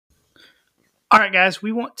All right, guys,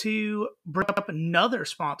 we want to bring up another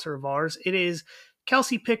sponsor of ours. It is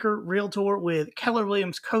Kelsey Picker, Realtor with Keller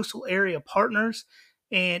Williams Coastal Area Partners.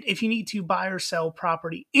 And if you need to buy or sell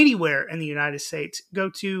property anywhere in the United States, go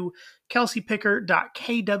to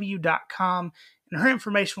kelseypicker.kw.com, and her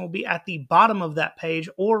information will be at the bottom of that page,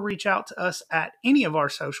 or reach out to us at any of our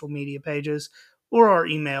social media pages or our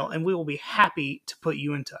email, and we will be happy to put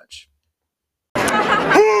you in touch.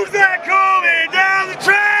 Who's that coming down the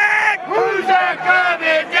track? Who's that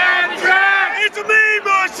coming down the track? It's a mean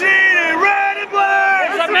machine in red and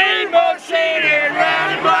black. It's a mean machine in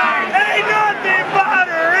red and black. Ain't nothing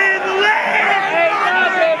finer in the land. Ain't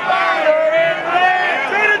nothing finer in the land.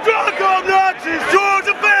 Than a drunk, obnoxious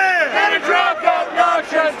Georgia fan. And a drunk,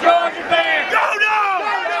 obnoxious Georgia fan. Go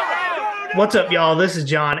Dogs! What's up, y'all? This is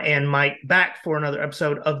John and Mike back for another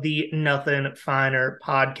episode of the Nothing Finer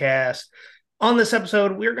podcast. On this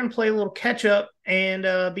episode, we're going to play a little catch up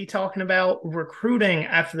and be talking about recruiting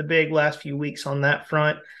after the big last few weeks on that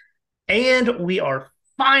front. And we are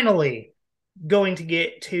finally going to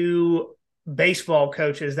get to baseball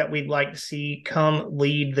coaches that we'd like to see come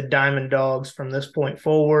lead the Diamond Dogs from this point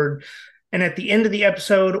forward. And at the end of the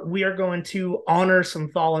episode, we are going to honor some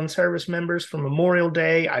fallen service members for Memorial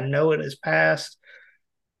Day. I know it has passed,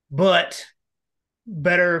 but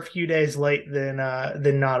better a few days late than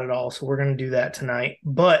not at all. So we're going to do that tonight.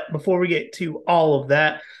 But before we get to all of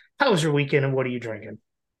that, how was your weekend and what are you drinking?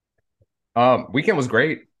 Weekend was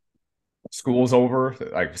great. School's over.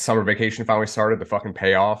 Like summer vacation finally started. The fucking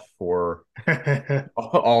payoff for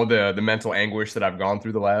all the mental anguish that I've gone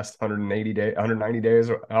through the last 190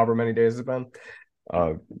 days, or however many days it's been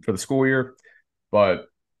for the school year. But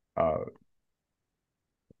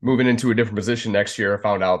moving into a different position next year, I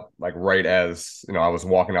found out like right as I was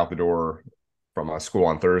walking out the door from my school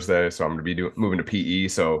on Thursday. So I'm going to be moving to PE.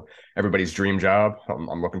 So everybody's dream job.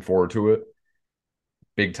 I'm looking forward to it.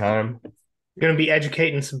 Big time. You're going to be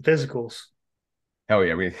educating some physicals. Hell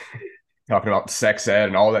yeah. We talking about sex ed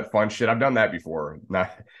and all that fun shit. I've done that before. Not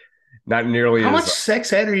nearly. How much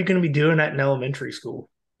sex ed are you going to be doing at an elementary school?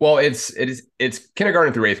 Well, it's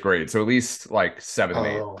kindergarten through 8th grade. So at least like 7th and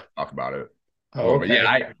 8th, talk about it. Oh, okay. But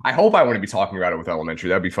yeah, I hope I wouldn't be talking about it with elementary.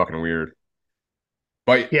 That'd be fucking weird.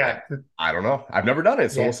 But yeah, I don't know. I've never done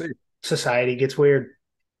it, so we'll see. Society gets weird.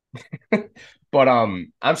 But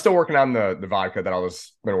I'm still working on the vodka that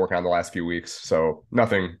been working on the last few weeks. So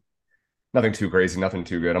nothing too crazy, nothing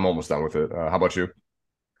too good. I'm almost done with it. How about you?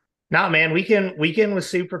 Nah, man, weekend was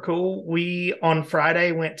super cool. We on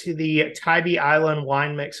Friday went to the Tybee Island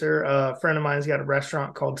Wine Mixer. A friend of mine's got a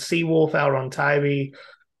restaurant called Seawolf out on Tybee.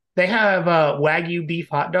 They have Wagyu beef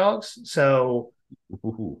hot dogs. So,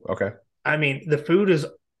 okay. I mean, the food is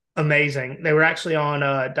amazing. They were actually on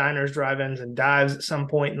Diners, Drive-Ins, and Dives at some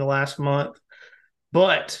point in the last month.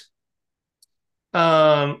 But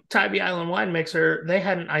Tybee Island Wine Mixer, they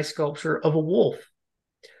had an ice sculpture of a wolf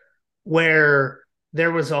where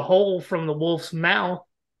there was a hole from the wolf's mouth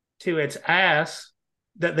to its ass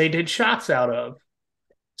that they did shots out of.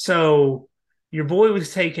 So your boy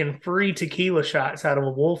was taking free tequila shots out of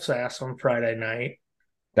a wolf's ass on Friday night.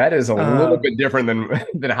 That is a little bit different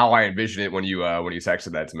than how I envisioned it when you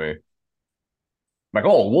texted that to me. Like,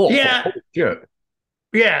 oh, wolf. Yeah. Holy shit.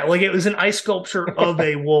 Yeah, like it was an ice sculpture of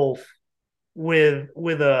a wolf with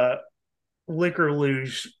a liquor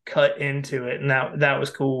luge cut into it, and that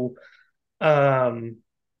was cool. But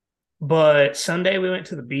Sunday we went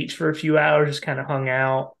to the beach for a few hours, just kind of hung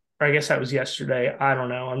out. Or I guess that was yesterday. I don't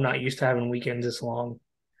know. I'm not used to having weekends this long.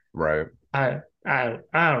 Right. I don't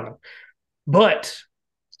know. But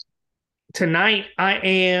tonight I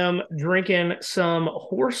am drinking some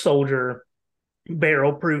Horse Soldier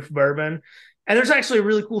barrel proof bourbon. And there's actually a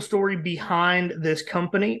really cool story behind this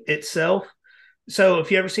company itself. So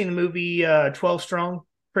if you ever seen the movie 12 Strong,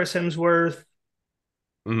 Chris Hemsworth,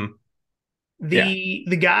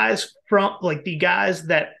 the guys from the guys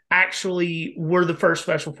that actually were the first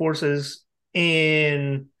special forces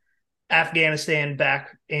in Afghanistan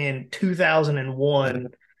back in 2001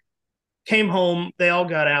 came home. They all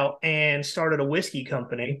got out and started a whiskey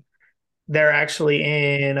company. They're actually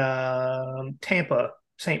in Tampa,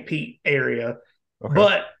 St. Pete area. Okay.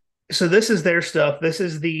 But so this is their stuff. This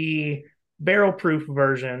is the barrel proof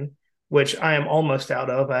version, which I am almost out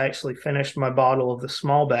of. I actually finished my bottle of the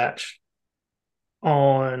small batch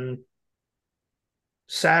on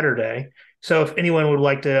Saturday. So if anyone would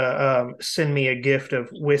like to send me a gift of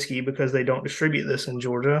whiskey because they don't distribute this in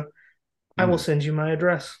Georgia, I will send you my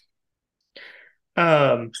address.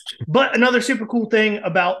 But another super cool thing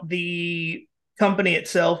about the company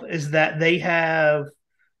itself is that they have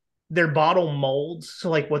their bottle molds, so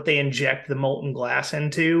like what they inject the molten glass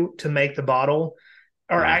into to make the bottle,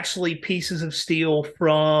 are actually pieces of steel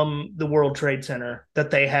from the World Trade Center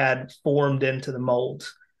that they had formed into the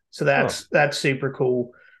molds. So that's super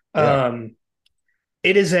cool. Yeah.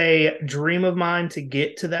 It is a dream of mine to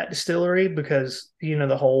get to that distillery because,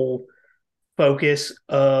 the whole focus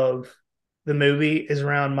of the movie is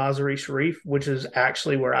around Mazar-e Sharif, which is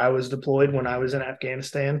actually where I was deployed when I was in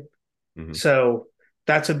Afghanistan. Mhm. So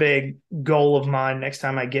that's a big goal of mine next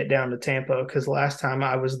time I get down to Tampa, because last time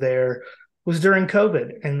I was there was during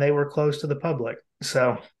COVID and they were closed to the public.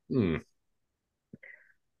 So, but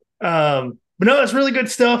no, it's really good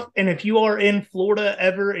stuff. And if you are in Florida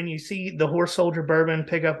ever and you see the Horse Soldier Bourbon,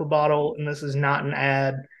 pick up a bottle. And this is not an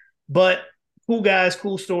ad, but cool guys,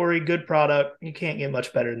 cool story, good product. You can't get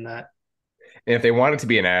much better than that. And if they want it to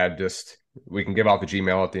be an ad, we can give out the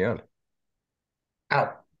Gmail at the end.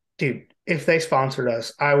 Oh, dude, if they sponsored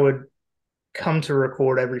us, I would come to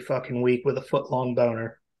record every fucking week with a foot-long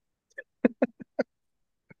boner. It's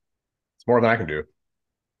more than I can do.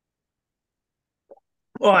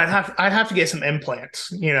 Well, I'd have to get some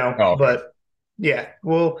implants, Oh, okay. But yeah,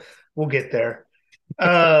 we'll get there.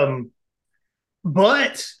 But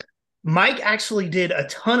Mike actually did a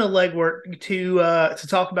ton of legwork to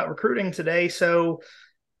talk about recruiting today, so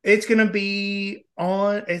it's gonna be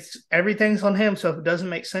everything's on him. So if it doesn't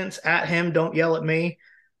make sense, at him, don't yell at me.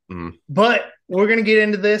 Mhm. But we're gonna get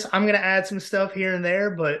into this. I'm gonna add some stuff here and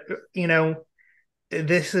there, but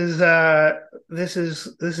this is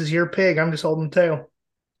your pig. I'm just holding the tail.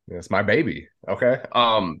 It's my baby. Okay.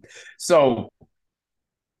 So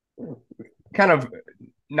kind of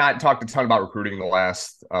not talked a ton about recruiting the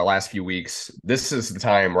last few weeks. This is the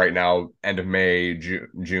time right now, end of May,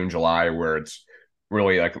 June, July, where it's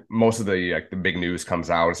really like most of the big news comes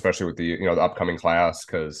out, especially with the the upcoming class.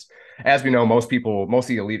 Because as we know, most of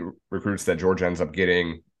the elite recruits that Georgia ends up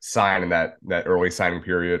getting sign in that early signing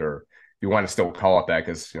period, or you want to still call it that,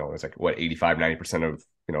 because it's like what 85-90% of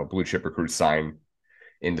blue chip recruits sign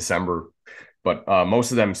in December, but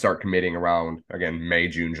most of them start committing around, again, May,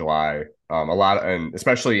 June, July. And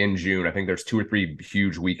especially in June, I think there's 2 or 3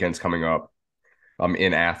 huge weekends coming up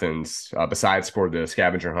in Athens, besides for the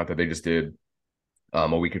scavenger hunt that they just did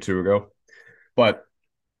a week or two ago. But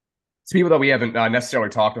it's people that we haven't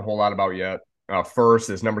necessarily talked a whole lot about yet.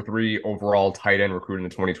 First is number 3 overall tight end recruit in the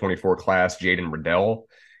 2024 class, Jaden Riddell.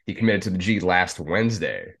 He committed to the G last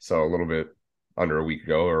Wednesday, so a little bit under a week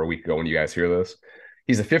ago, or a week ago when you guys hear this.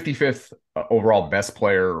 He's a 55th overall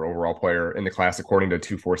player in the class, according to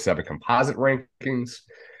 247 composite rankings.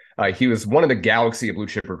 He was one of the galaxy of blue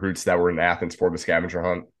chip recruits that were in Athens for the scavenger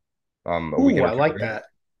hunt. Ooh, I like that.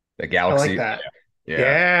 The galaxy. I like that.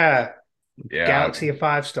 Yeah. Galaxy of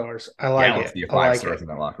 5 stars. I like galaxy it. of 5 stars in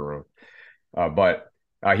that locker room. But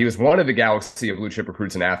he was one of the galaxy of blue chip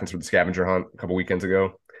recruits in Athens for the scavenger hunt a couple weekends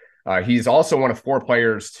ago. He's also one of 4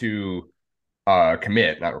 players to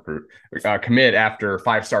commit, not recruit, commit after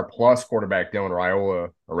 5-star plus quarterback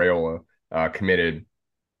Dylan Raiola committed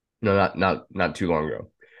not too long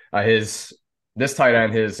ago. This tight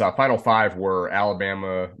end, his final 5 were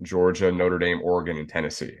Alabama, Georgia, Notre Dame, Oregon, and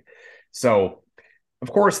Tennessee. So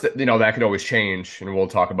of course that could always change, and we'll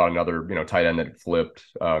talk about another tight end that flipped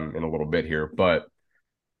in a little bit here. But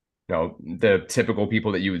the typical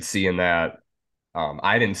people that you would see in that,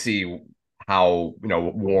 I didn't see how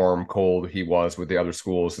warm, cold he was with the other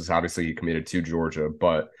schools, because obviously he committed to Georgia,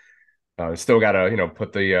 but still got to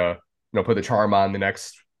put the charm on the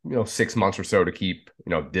next 6 months or so to keep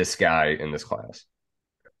this guy in this class.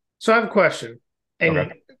 So I have a question, and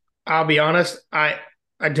Okay. I'll be honest, I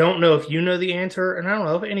don't know if you know the answer, and I don't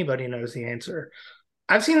know if anybody knows the answer.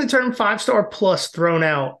 I've seen the term 5-star plus thrown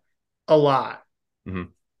out a lot. Mm-hmm.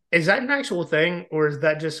 Is that an actual thing, or is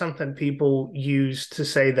that just something people use to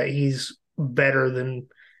say that he's better than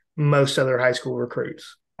most other high school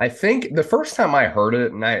recruits? I think the first time I heard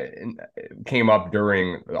it, and it came up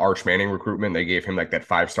during the Arch Manning recruitment, they gave him like that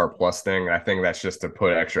 5-star plus thing. And I think that's just to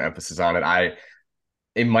put extra emphasis on it.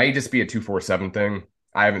 It might just be a 247 thing.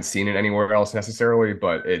 I haven't seen it anywhere else necessarily,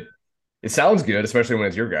 but it sounds good, especially when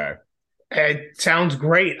it's your guy. It sounds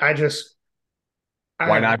great.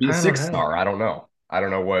 Why not be a 6-star? I don't know. I don't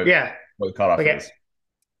know what the cutoff is.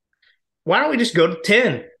 Why don't we just go to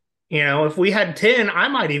 10? If we had 10, I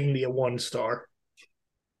might even be a 1-star.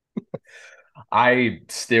 I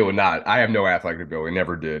have no athletic ability,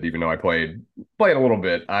 never did, even though I played a little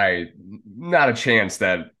bit. Not a chance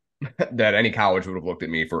that any college would have looked at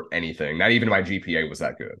me for anything. Not even my GPA was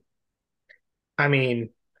that good. I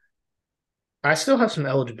mean, I still have some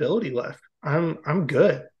eligibility left. I'm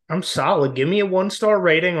good. I'm solid. Give me a 1-star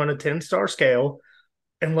rating on a 10-star scale,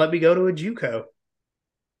 and let me go to a JUCO.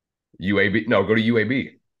 UAB. No, go to UAB.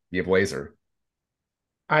 Be a Blazer.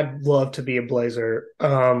 I'd love to be a Blazer.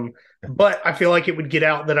 But I feel like it would get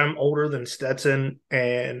out that I'm older than Stetson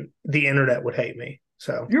and the internet would hate me.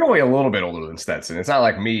 So You're only a little bit older than Stetson. It's not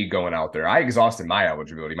like me going out there. I exhausted my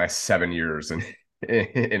eligibility, my 7 years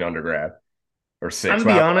in undergrad or 6. I'm to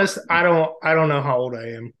be honest, I don't know how old I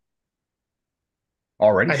am.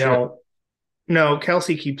 Already? I don't. No,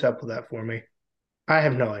 Kelsey keeps up with that for me. I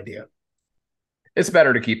have no idea. It's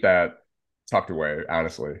better to keep that tucked away,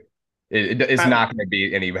 honestly. It's not going to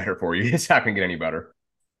be any better for you. It's not going to get any better.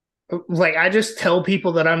 Like, I just tell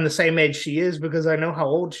people that I'm the same age she is because I know how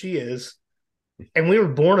old she is. And we were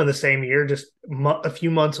born in the same year, just a few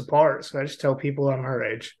months apart. So I just tell people I'm her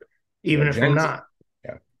age, even if I'm not.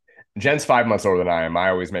 Yeah. Jen's 5 months older than I am. I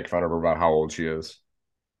always make fun of her about how old she is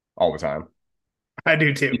all the time. I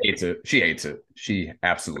do too. She hates it. She hates it. She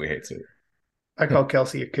absolutely hates it. I call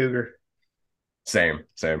Kelsey a cougar. Same.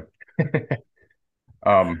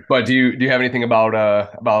 But do you have anything about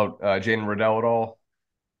Jaden Riddell at all?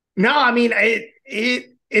 No, I mean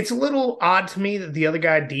it's a little odd to me that the other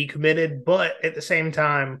guy decommitted, but at the same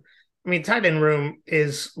time, I mean, tight end room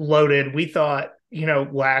is loaded. We thought,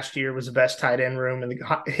 last year was the best tight end room in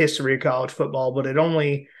the history of college football, but it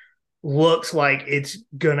only looks like it's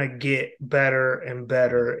gonna get better and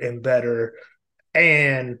better and better.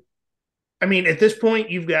 And I mean, at this point,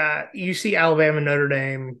 you see Alabama, Notre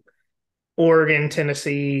Dame, Oregon,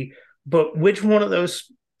 Tennessee, but which one of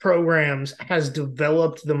those programs has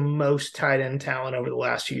developed the most tight end talent over the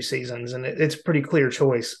last few seasons? And it's a pretty clear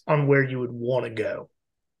choice on where you would want to go.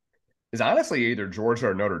 Is honestly either Georgia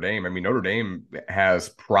or Notre Dame. I mean, Notre Dame has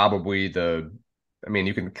probably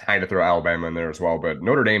you can kind of throw Alabama in there as well, but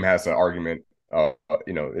Notre Dame has an argument.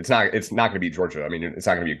 It's not going to be Georgia. I mean, it's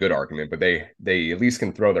not going to be a good argument, but they at least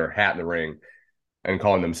can throw their hat in the ring and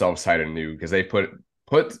calling themselves tight end new because they put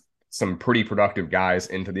some pretty productive guys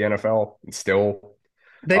into the NFL and still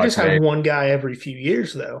they just have one guy every few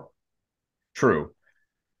years though. True.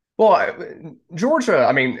 Well, Georgia,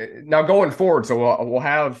 I mean, now going forward, so we'll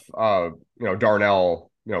have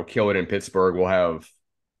Darnell, kill it in Pittsburgh. We'll have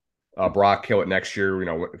Brock kill it next year,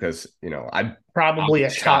 because I'd probably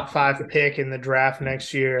a top 5 pick in the draft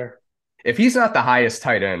next year. If he's not the highest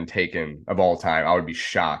tight end taken of all time, I would be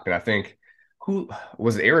shocked. And I think who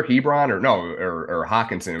was it, Eric Ebron or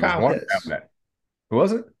Hawkinson? It was Kyle one Pitts. of that. Who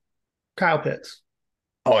was it? Kyle Pitts.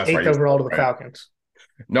 Oh, that's 8th right. overall to the Falcons.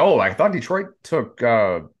 No, I thought Detroit took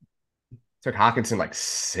Hawkinson like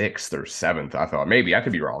 6th or 7th. I thought maybe I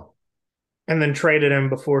could be wrong. And then traded him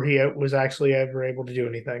before he was actually ever able to do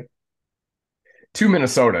anything. To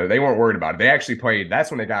Minnesota, they weren't worried about it. They actually played.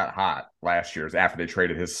 That's when they got hot last year. After they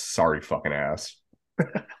traded his sorry fucking ass.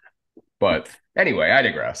 But anyway, I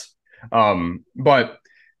digress. But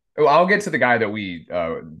I'll get to the guy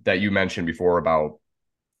that you mentioned before about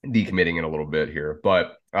decommitting in a little bit here.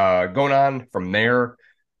 But going on from there,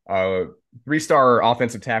 3-star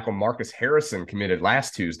offensive tackle Marcus Harrison committed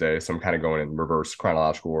last Tuesday. So I'm kind of going in reverse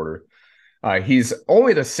chronological order. He's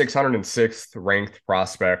only the 606th ranked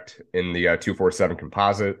prospect in the 247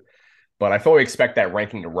 composite, but I fully expect that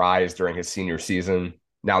ranking to rise during his senior season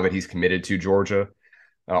now that he's committed to Georgia.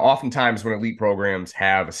 Oftentimes when elite programs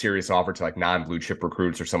have a serious offer to like non-blue chip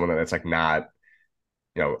recruits or someone that's like not,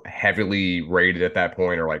 heavily rated at that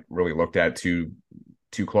point or like really looked at too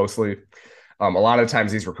closely. A lot of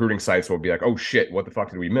times these recruiting sites will be like, oh shit, what the fuck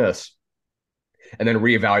did we miss? And then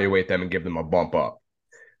reevaluate them and give them a bump up.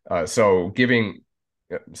 So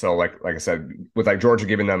like I said, with like Georgia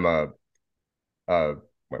giving them I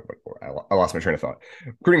lost my train of thought.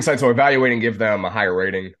 Recruiting sites will evaluate and give them a higher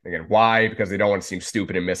rating. Again, why? Because they don't want to seem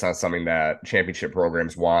stupid and miss on something that championship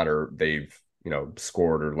programs want or they've,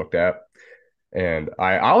 scored or looked at. And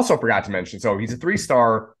I also forgot to mention, so he's a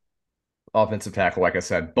 3-star offensive tackle, like I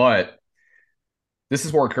said, but this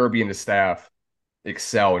is where Kirby and his staff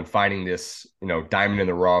excel in finding this, diamond in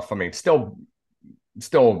the rough. I mean, still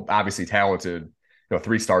obviously talented.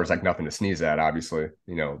 3 stars like nothing to sneeze at. Obviously,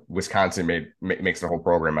 Wisconsin makes the whole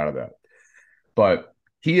program out of that. But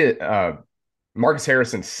he, Marcus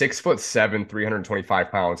Harrison, 6'7",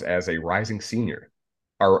 325 pounds as a rising senior.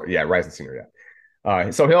 So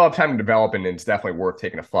he'll have time to develop, and it's definitely worth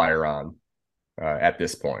taking a flyer on at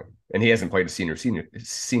this point. And he hasn't played a senior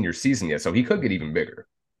season yet, so he could get even bigger.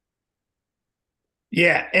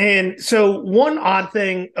 Yeah, and so one odd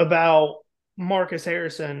thing about Marcus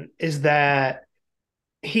Harrison is that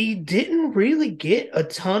he didn't really get a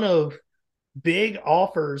ton of big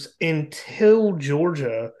offers until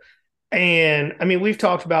Georgia. And I mean, we've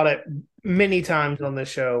talked about it many times on this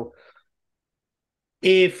show.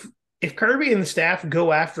 If if Kirby and the staff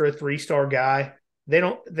go after a 3-star guy,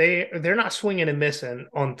 they're not swinging and missing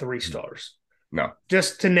on 3 stars. No.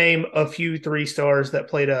 Just to name a few 3-stars that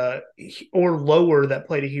played or lower that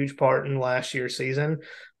played a huge part in last year's season.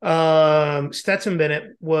 Stetson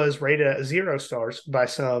Bennett was rated at 0 stars by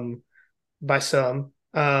some.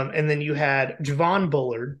 And then you had Javon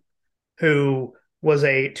Bullard, who was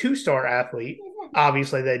a 2-star athlete.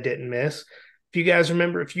 Obviously, they didn't miss. If you guys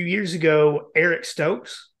remember a few years ago, Eric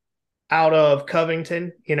Stokes out of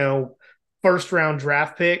Covington, first round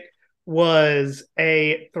draft pick, was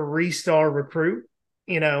a 3-star recruit.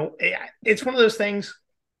 It's one of those things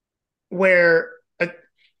where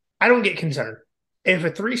I don't get concerned. If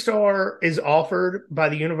a 3-star is offered by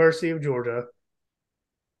the University of Georgia,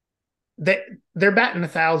 they're batting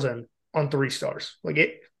 1,000 on 3 stars.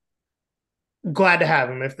 Glad to have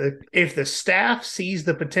him. If the staff sees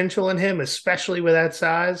the potential in him, especially with that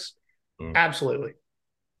size, absolutely.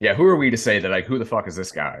 Yeah, who are we to say that, who the fuck is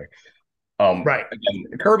this guy? Right. Again,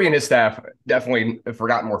 Kirby and his staff definitely have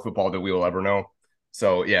forgotten more football than we will ever know.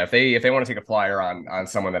 So yeah, if they want to take a flyer on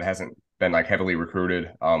someone that hasn't been heavily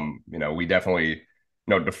recruited, we definitely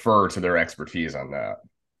defer to their expertise on that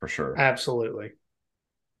for sure. Absolutely.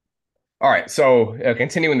 All right, so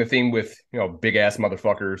continuing the theme with big ass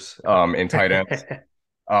motherfuckers and tight ends.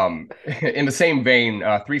 In the same vein,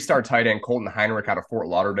 3-star tight end Colton Heinrich out of Fort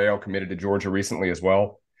Lauderdale committed to Georgia recently as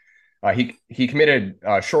well. He committed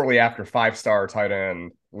shortly after 5-star tight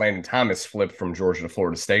end Landon Thomas flipped from Georgia to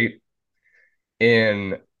Florida State.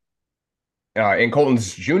 In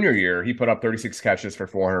Colton's junior year, he put up 36 catches for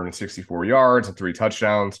 464 yards and 3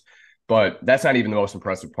 touchdowns, but that's not even the most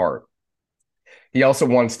impressive part. He also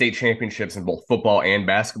won state championships in both football and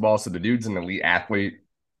basketball, so the dude's an elite athlete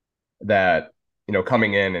that,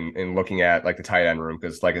 coming in and looking at the tight end room,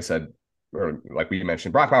 because like I said, or like we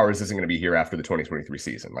mentioned, Brock Bowers isn't going to be here after the 2023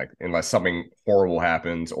 season, unless something horrible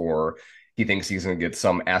happens or he thinks he's going to get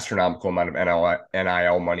some astronomical amount of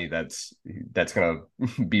NIL money that's going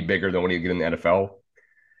to be bigger than what he'll get in the NFL.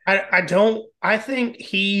 I think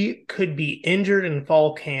he could be injured in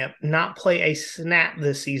fall camp, not play a snap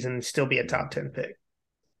this season, and still be a top 10 pick.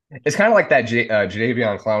 It's kind of like that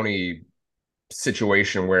Jadeveon Clowney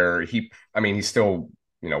situation where he still,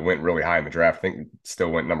 went really high in the draft. I think still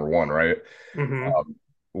went number 1, right? Mm-hmm.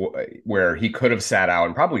 Where he could have sat out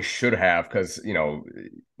and probably should have, because,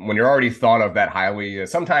 when you're already thought of that highly,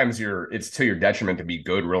 sometimes it's to your detriment to be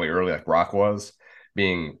good really early, like Brock was,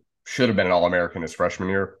 should have been an All-American his freshman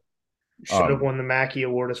year. Should have won the Mackey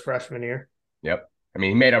Award his freshman year. Yep.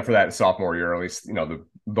 He made up for that sophomore year, at least, the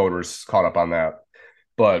voters caught up on that.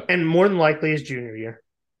 And more than likely his junior year.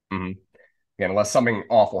 Mm-hmm. Again, unless something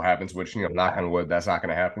awful happens, which, knock on wood, that's not going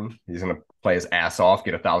to happen. He's going to play his ass off,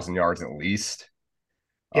 get 1,000 yards at least.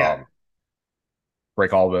 Yeah.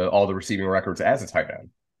 Break all the receiving records as a tight end.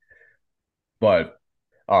 But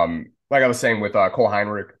like I was saying with Cole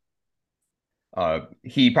Heinrich,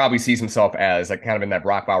 he probably sees himself as kind of in that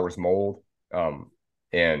Brock Bowers mold,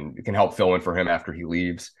 and it can help fill in for him after he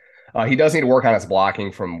leaves. He does need to work on his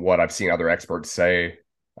blocking, from what I've seen other experts say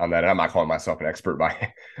on that. And I'm not calling myself an expert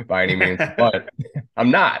by any means, but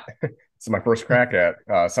I'm not. It's my first crack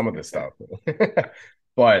at some of this stuff.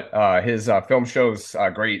 But his film shows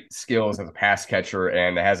great skills as a pass catcher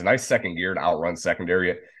and has a nice second gear to outrun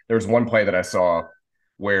secondary. There was one play that I saw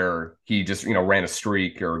where he just, ran a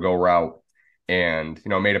streak or a go route and,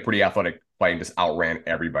 made a pretty athletic play and just outran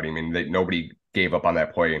everybody. Nobody gave up on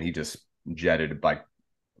that play, and he just jetted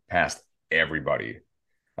past everybody.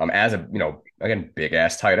 As a, again, big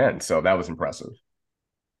ass tight end. So that was impressive.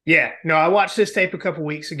 Yeah, no, I watched this tape a couple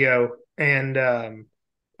weeks ago, and I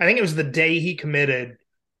think it was the day he committed.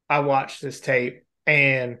 I watched this tape,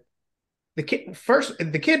 and the kid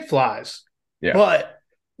flies. Yeah. But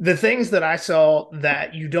the things that I saw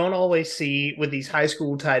that you don't always see with these high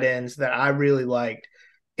school tight ends that I really liked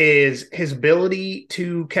is his ability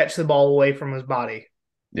to catch the ball away from his body.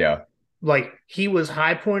 Yeah. He was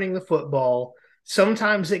high pointing the football.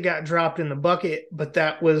 Sometimes it got dropped in the bucket, but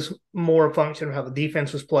that was more a function of how the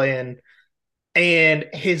defense was playing. And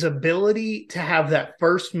his ability to have that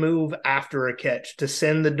first move after a catch to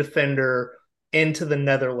send the defender into the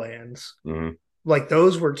Netherlands. Mm-hmm.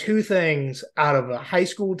 Those were two things out of a high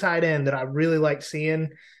school tight end that I really liked seeing.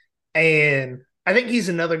 And I think he's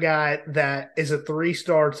another guy that is a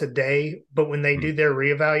 3-star today, but when they do their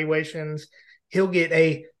reevaluations, he'll get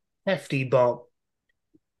a hefty bump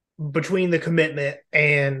between the commitment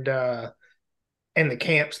and the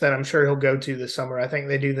camps that I'm sure he'll go to this summer. I think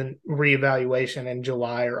they do the reevaluation in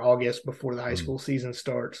July or August before the high school season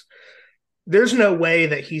starts. There's no way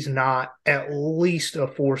that he's not at least a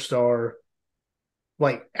 4-star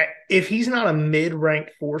Like, if he's not a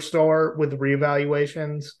mid-ranked 4-star with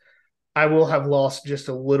reevaluations, I will have lost just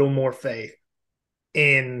a little more faith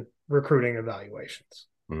in recruiting evaluations.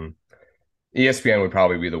 Mhm. ESPN would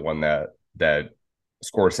probably be the one that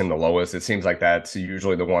scores him the lowest. It seems like that's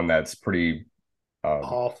usually the one that's pretty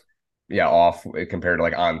Off. yeah, off compared to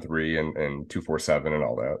like On3 and 247 and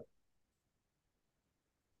all that.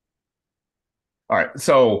 All right,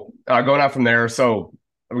 so going out from there, so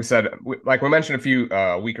we said, like we mentioned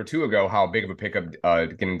a week or two ago, how big of a pickup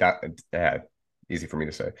getting that easy for me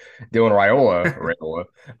to say. Dylan Raiola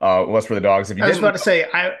was for the Dogs. If you I was didn't about to say,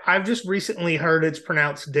 I've just recently heard it's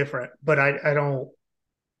pronounced different, but I don't.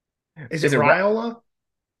 Is it Raiola?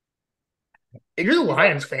 You're the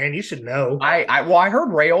Lions fan. You should know. I heard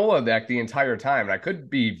Raiola like the entire time, and I could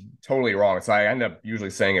be totally wrong. So I end up usually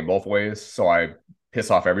saying it both ways, so I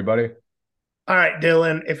piss off everybody. All right,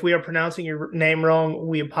 Dylan, if we are pronouncing your name wrong,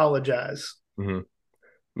 we apologize. I'm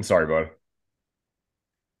sorry, bud.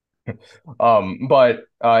 But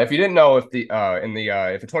if you didn't know, if the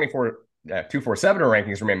 247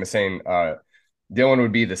 rankings remain the same, Dylan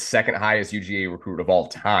would be the second highest UGA recruit of all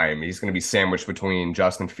time. He's going to be sandwiched between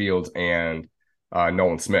Justin Fields and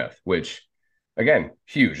Nolan Smith, which, again,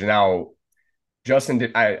 huge. Now,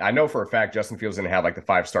 I know for a fact Justin Fields didn't have like the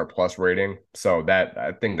 5-star plus rating. So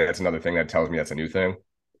I think that's another thing that tells me that's a new thing.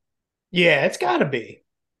 Yeah, it's got to be.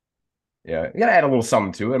 Yeah, you got to add a little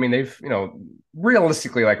something to it. I mean, they've,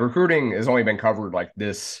 realistically, like recruiting has only been covered like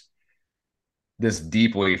this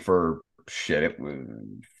deeply for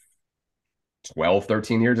 12,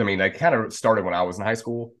 13 years. I mean, I kind of started when I was in high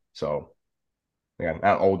school. So, yeah, I'm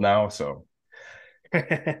not old now. So,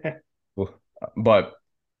 but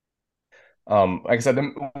like I said,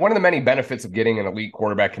 one of the many benefits of getting an elite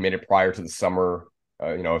quarterback committed prior to the summer,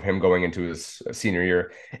 of him going into his senior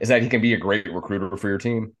year, is that he can be a great recruiter for your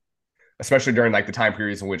team, especially during like the time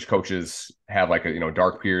periods in which coaches have like a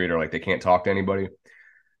dark period or like they can't talk to anybody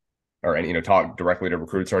or talk directly to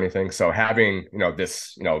recruits or anything. So having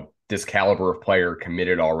this caliber of player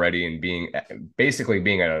committed already and basically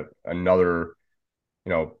being another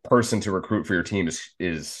person to recruit for your team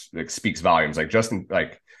is like speaks volumes. Like Justin,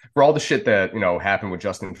 like for all the shit that happened with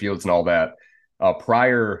Justin Fields and all that,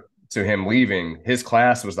 prior to him leaving, his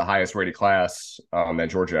class was the highest rated class that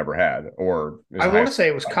Georgia ever had. Or I want to say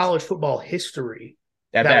it was college football history.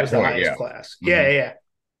 At that was point, the highest yeah. class. Mm-hmm.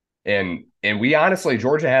 Yeah. And we honestly,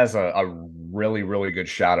 Georgia has a really, really good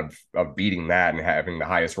shot of beating that and having the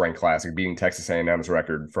highest ranked class, like beating Texas A&M's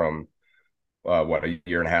record from a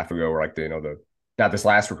year and a half ago, or like the not this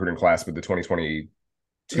last recruiting class, but the 2022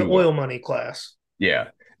 the oil money class. Yeah,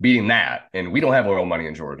 beating that, and we don't have oil money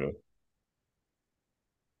in Georgia, at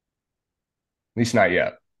least not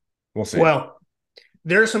yet. We'll see. Well,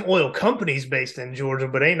 there are some oil companies based in Georgia,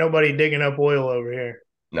 but ain't nobody digging up oil over here.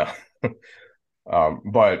 No.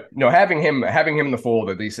 But having him in the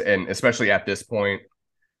fold at least, and especially at this point,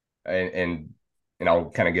 and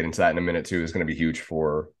I'll kind of get into that in a minute too, is going to be huge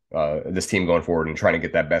for this team going forward and trying to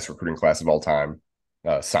get that best recruiting class of all time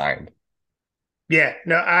signed. Yeah,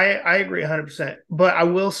 no, I agree 100%. But I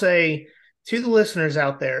will say to the listeners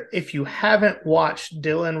out there, if you haven't watched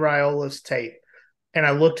Dylan Raiola's tape, and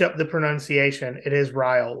I looked up the pronunciation, it is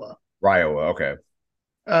Raiola. Raiola, okay.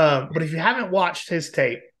 But if you haven't watched his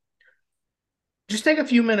tape, just take a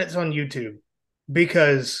few minutes on YouTube,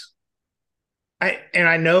 because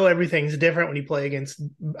I know everything's different when you play against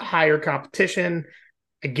higher competition.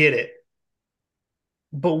 I get it.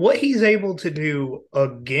 But what he's able to do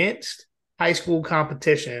against high school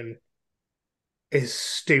competition is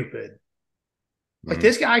stupid. Like,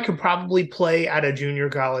 this guy could probably play at a junior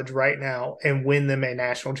college right now and win them a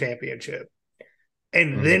national championship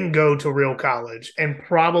and then go to real college and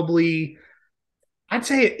probably, I'd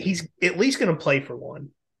say he's at least going to play for one.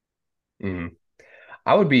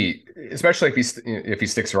 I would be, especially if he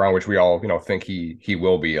sticks around, which we all think he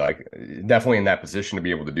will be, like definitely in that position to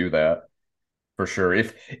be able to do that for sure.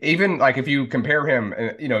 If you compare him,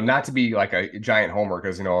 not to be like a giant homer,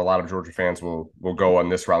 because a lot of Georgia fans will go on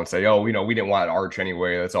this route and say, oh, we didn't want Arch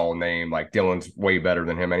anyway, that's all name, like Dylan's way better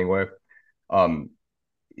than him anyway.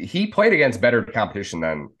 He played against better competition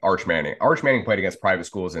than Arch Manning. Arch Manning played against private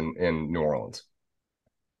schools in New Orleans.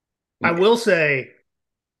 I will say,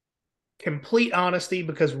 complete honesty,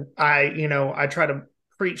 because I try to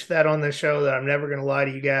preach that on this show, that I'm never going to lie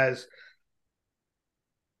to you guys.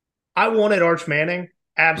 I wanted Arch Manning,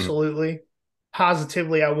 absolutely.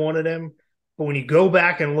 Positively, I wanted him. But when you go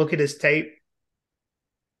back and look at his tape,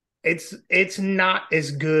 it's not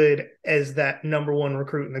as good as that number one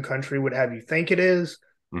recruit in the country would have you think it is.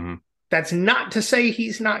 That's not to say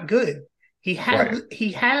he's not good. He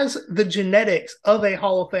has the genetics of a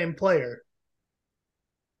Hall of Fame player,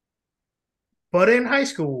 but in high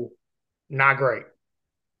school, not great.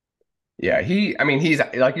 Yeah, he's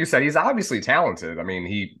like you said, he's obviously talented. I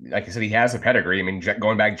mean, like you said, he has a pedigree. I mean,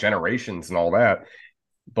 going back generations and all that.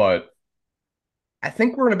 But I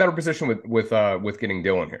think we're in a better position with getting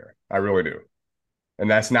Dylan here. I really do, and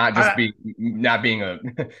that's not just not being a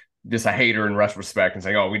just a hater in retrospect and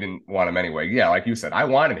saying, oh, we didn't want him anyway. Yeah, like you said, I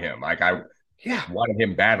wanted him. Like I wanted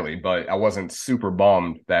him badly, but I wasn't super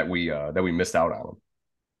bummed that we missed out on him.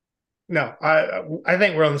 No, I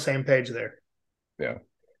think we're on the same page there. Yeah.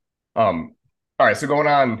 All right, so going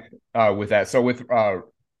on with that. So with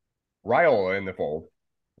Raiola in the fold,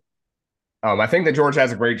 I think that Georgia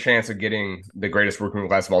has a great chance of getting the greatest recruiting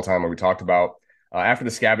class of all time, like we talked about. After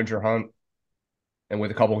the scavenger hunt and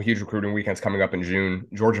with a couple of huge recruiting weekends coming up in June,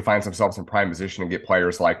 Georgia finds themselves in prime position to get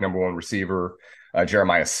players like number one receiver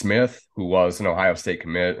Jeremiah Smith, who was an Ohio State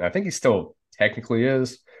commit. And I think he still technically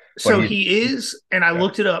is. So he is, and I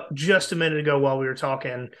looked it up just a minute ago while we were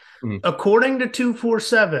talking. Mm-hmm. According to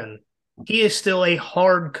 247, he is still a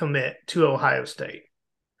hard commit to Ohio State.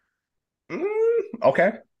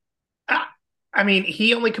 Okay. I mean,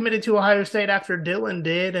 he only committed to Ohio State after Dylan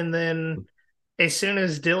did, and then as soon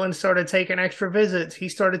as Dylan started taking extra visits, he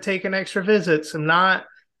started taking extra visits. I'm not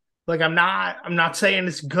saying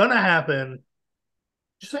it's gonna happen.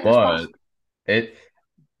 Just saying but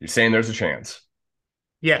you're saying there's a chance.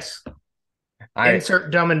 Yes.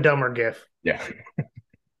 Insert Dumb and Dumber gif. Yeah.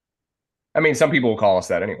 I mean, some people will call us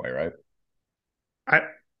that anyway, right?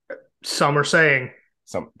 Some are saying.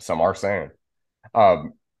 Some are saying.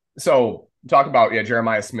 So talk about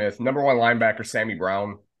Jeremiah Smith, number one linebacker Sammy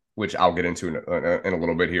Brown, which I'll get into in a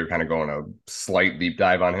little bit here, kind of going a slight deep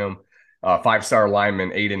dive on him. 5-star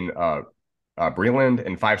lineman Aiden Breland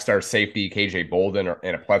and 5-star safety KJ Bolden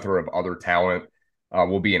and a plethora of other talent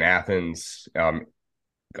will be in Athens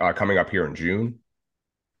coming up here in June.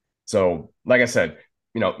 So, like I said,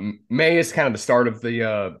 May is kind of the start of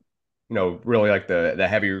the really like the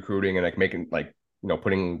heavy recruiting and like making like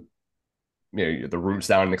putting the roots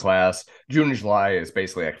down in the class. June and July is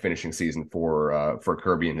basically like finishing season for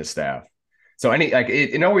Kirby and his staff. So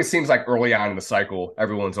it always seems like early on in the cycle,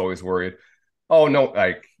 everyone's always worried. Oh no,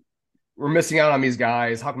 like we're missing out on these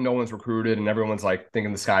guys. How come no one's recruited? And everyone's like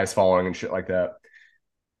thinking the sky's falling and shit like that.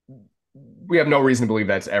 We have no reason to believe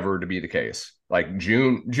that's ever to be the case. Like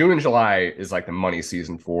June and July is like the money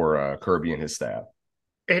season for Kirby and his staff.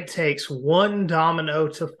 It takes one domino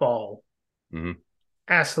to fall. Mm-hmm.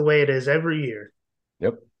 That's the way it is every year.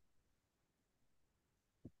 Yep.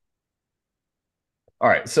 All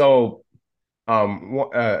right. So,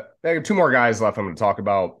 I have two more guys left I'm going to talk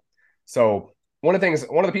about. So one of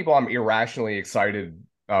the people I'm irrationally excited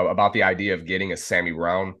about the idea of getting is Sammy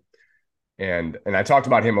Brown. And I talked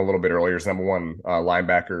about him a little bit earlier as number one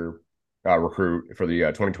linebacker recruit for the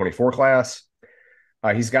 2024 class.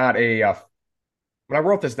 He's got when I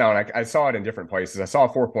wrote this down, I saw it in different places. I saw a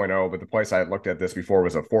 4.0, but the place I had looked at this before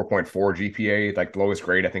was a 4.4 GPA. Like the lowest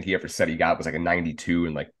grade I think he ever said he got was like a 92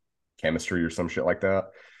 in like chemistry or some shit like that.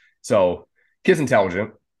 So kid's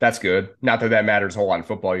intelligent. That's good. Not that matters a whole lot in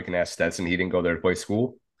football. You can ask Stetson. He didn't go there to play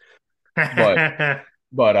school. But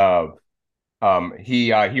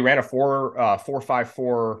he ran a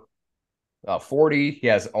 4.54 40. He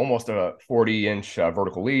has almost a 40-inch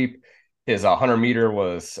vertical leap. His 100-meter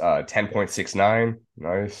was 10.69.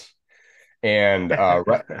 Nice. And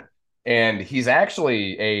and he's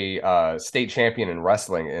actually a state champion in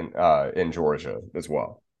wrestling in Georgia as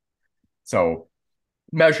well. So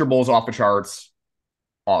measurables off the charts.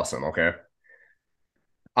 Awesome. Okay.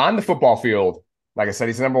 On the football field, like I said,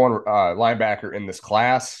 he's the number one linebacker in this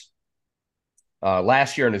class.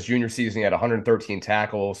 Last year in his junior season, he had 113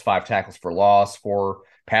 tackles, 5 tackles for loss, 4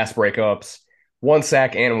 pass breakups, 1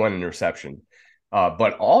 sack, and 1 interception.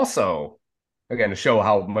 But also, again, to show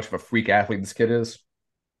how much of a freak athlete this kid is,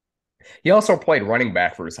 he also played running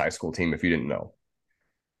back for his high school team, if you didn't know.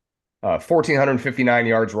 1,459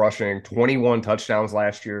 yards rushing, 21 touchdowns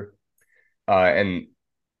last year, and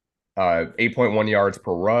 8.1 yards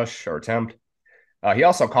per rush or attempt. He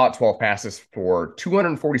also caught 12 passes for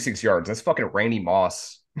 246 yards. That's fucking Randy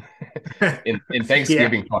Moss in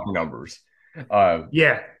Thanksgiving fucking numbers. And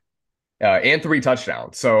 3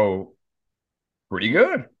 touchdowns. So pretty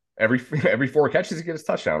good. Every 4 catches, he gets a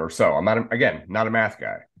touchdown or so. I'm not a math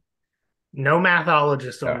guy. No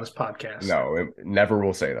mathologist on this podcast. No, never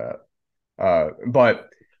will say that. But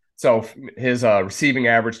so his receiving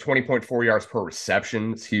average, 20.4 yards per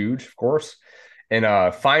reception. It's huge, of course.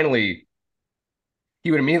 And finally,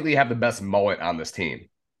 he would immediately have the best mullet on this team.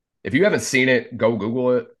 If you haven't seen it, go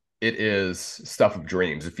Google it. it is stuff of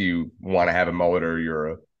dreams. If you want to have a mullet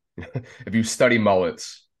or if you study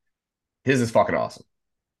mullets, his is fucking awesome.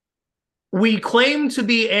 We claim to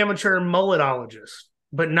be amateur mulletologists,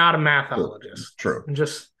 but not a mathologist. True.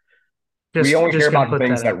 Just we only care about the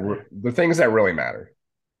things that really matter.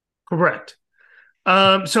 Correct.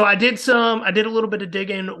 So I did a little bit of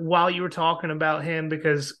digging while you were talking about him,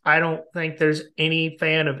 because I don't think there's any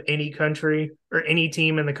fan of any country or any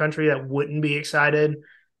team in the country that wouldn't be excited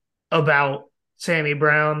about Sammy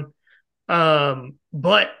Brown.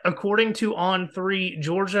 But according to On3,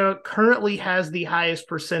 Georgia currently has the highest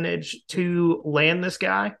percentage to land this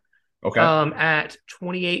guy. Okay. At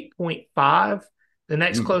 28.5. The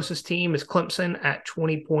next closest team is Clemson at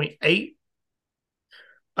 20.8.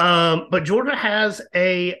 But Georgia has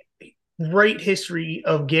a great history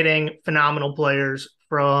of getting phenomenal players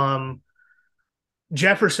from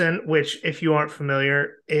Jefferson, which, if you aren't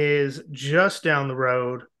familiar, is just down the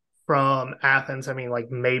road from Athens. I mean, like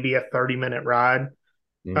maybe a 30-minute ride.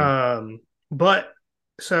 But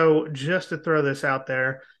so just to throw this out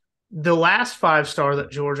there, the last 5-star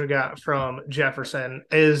that Georgia got from Jefferson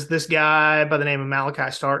is this guy by the name of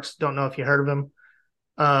Malachi Starks. Don't know if you heard of him.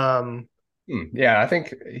 Yeah, I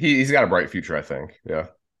think he's got a bright future, I think. Yeah.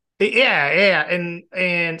 Yeah.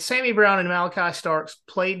 And Sammy Brown and Malachi Starks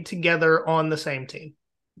played together on the same team.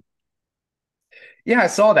 Yeah, I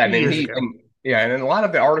saw that. And in a lot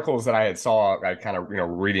of the articles that I I kind of,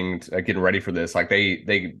 reading, getting ready for this, like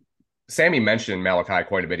Sammy mentioned Malachi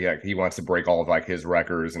quite a bit. He wants to break all of like his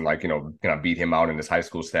records and kind of beat him out in his high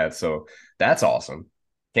school stats. So that's awesome.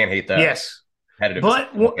 Can't hate that. Yes. But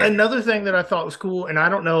another thing that I thought was cool, and I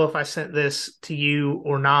don't know if I sent this to you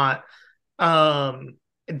or not, Dylan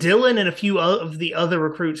and a few of the other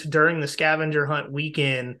recruits during the scavenger hunt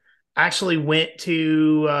weekend actually went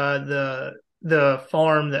to the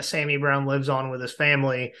farm that Sammy Brown lives on with his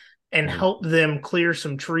family and helped them clear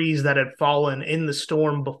some trees that had fallen in the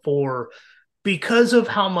storm before, because of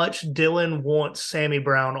how much Dylan wants Sammy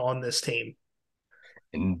Brown on this team.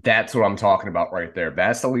 And that's what I'm talking about right there.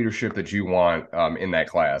 That's the leadership that you want in that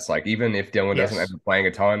class. Like, even if Dylan doesn't end up playing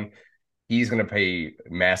a ton, he's going to pay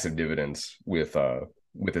massive dividends with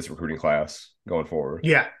this recruiting class going forward.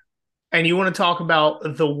 Yeah. And you want to talk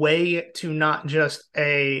about the way to not just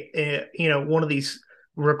one of these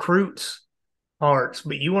recruits' hearts,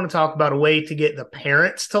 but you want to talk about a way to get the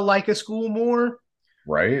parents to like a school more.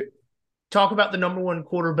 Right. Talk about the number one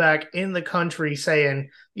quarterback in the country saying,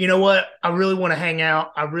 you know what, I really want to hang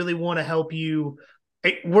out. I really want to help you.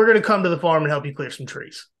 We're going to come to the farm and help you clear some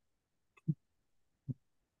trees.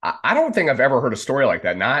 I don't think I've ever heard a story like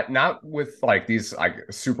that. Not with like these like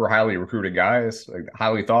super highly recruited guys, like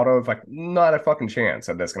highly thought of, like not a fucking chance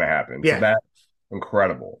that that's going to happen. Yeah. So that's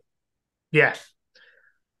incredible. Yeah.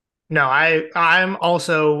 No, I'm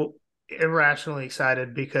also irrationally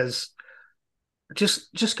excited because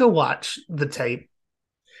just go watch the tape.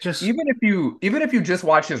 Just even if you just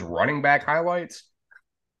watch his running back highlights,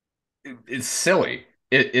 it's silly.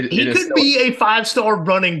 He could be a 5-star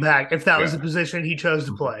running back if that was the position he chose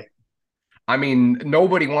to play. I mean,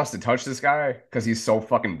 nobody wants to touch this guy because he's so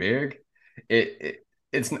fucking big.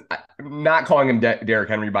 It's not calling him Derrick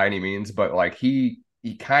Henry by any means, but like he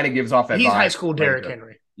kind of gives off that. He's vibe high school Derrick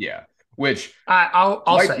Henry. Yeah, which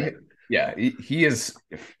I'll say it. Yeah, he is.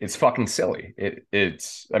 It's fucking silly.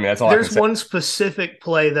 It's. I mean, that's all. There's one specific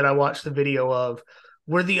play that I watched the video of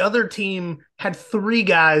where the other team had 3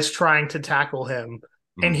 guys trying to tackle him,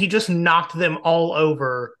 and he just knocked them all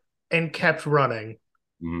over and kept running.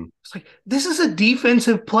 It's like, this is a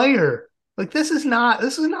defensive player. Like, this is not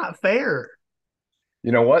fair.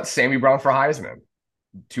 You know what? Sammy Brown for Heisman,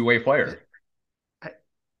 2-way player.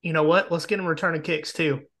 You know what? Let's get him returning kicks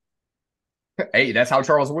too. Hey, that's how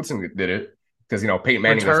Charles Woodson did it, because Peyton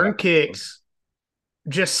Manning return kicks.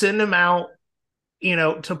 Just send him out,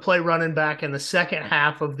 to play running back in the second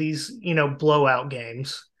half of these, blowout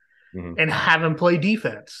games, and have him play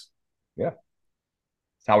defense. Yeah,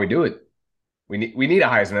 that's how we do it. We need a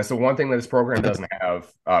Heisman. That's the one thing that this program doesn't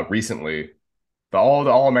have recently. But all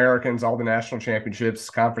the All-Americans, all the national championships,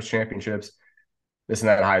 conference championships, this and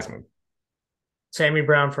that Heisman. Sammy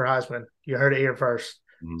Brown for Heisman. You heard it here first.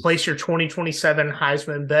 Place your 2027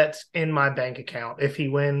 Heisman bets in my bank account. If he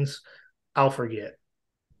wins, I'll forget.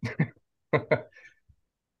 Yeah,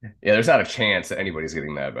 there's not a chance that anybody's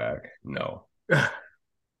getting that back. No.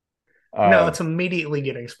 No, it's immediately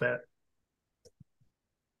getting spent.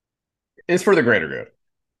 It's for the greater good.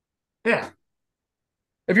 Yeah.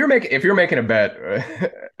 If you're making a bet,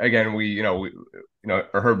 again, we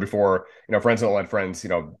heard before, friends don't let friends,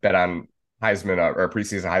 bet on Heisman or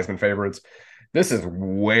preseason Heisman favorites. This is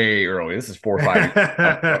way early. This is 4 or 5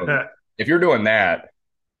 years. If you're doing that,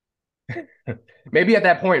 maybe at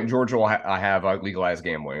that point Georgia will have legalized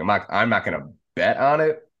gambling. I'm not going to bet on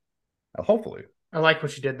it. Hopefully, I like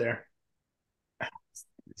what you did there.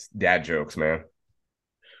 it's dad jokes, man.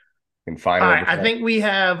 Can find. All right, I think we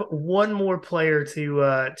have one more player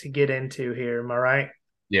to get into here. Am I right?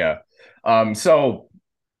 Yeah. So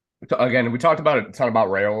again, we talked about it. Talking about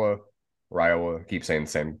Raiola. Raiola. Keep saying the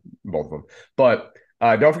same, both of them. But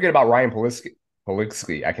don't forget about Ryan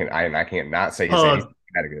Politsky. I can't not say his name. He's from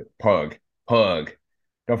Connecticut. Pug.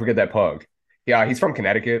 Don't forget that Pug. Yeah, he's from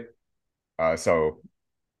Connecticut. So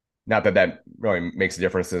not that really makes a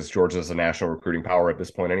difference, as Georgia's a national recruiting power at this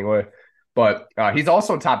point anyway. But he's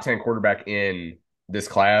also a top 10 quarterback in this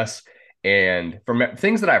class. And from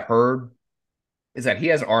things that I've heard is that he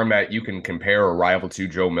has an arm that you can compare or rival to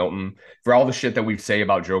Joe Milton. For all the shit that we say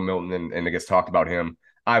about Joe Milton and it gets talked about him,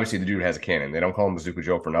 obviously the dude has a cannon. They don't call him Bazooka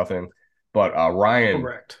Joe for nothing. But Ryan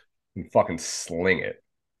can fucking sling it.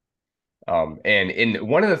 And in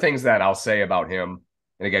one of the things that I'll say about him,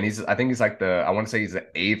 and again, I think he's like I want to say he's the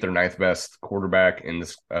 8th or 9th best quarterback in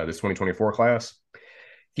this 2024 class.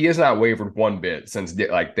 He has not wavered one bit since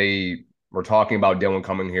they were talking about Dylan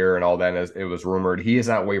coming here and all that. As it was rumored, he has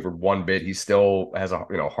not wavered one bit. He still has a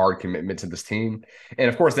hard commitment to this team, and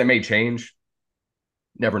of course that may change.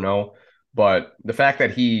 Never know, but the fact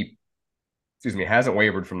that he, hasn't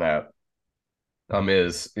wavered from that,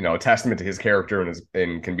 is a testament to his character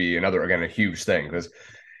and can be a huge thing, because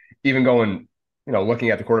even going. Looking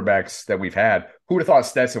at the quarterbacks that we've had, who would have thought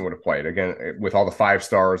Stetson would have played again with all the 5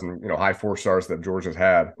 stars and high 4 stars that Georgia's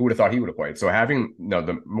had? Who would have thought he would have played? So having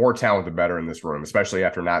the more talent, the better in this room, especially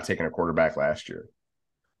after not taking a quarterback last year.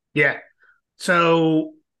 Yeah.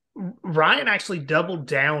 So Ryan actually doubled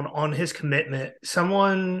down on his commitment.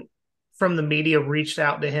 Someone from the media reached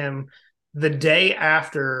out to him the day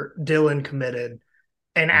after Dylan committed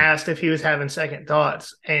and asked if he was having second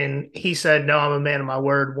thoughts. And he said, no, I'm a man of my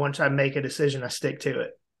word. Once I make a decision, I stick to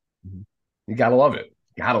it. You got to love it.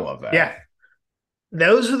 Got to love that. Yeah.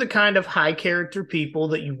 Those are the kind of high character people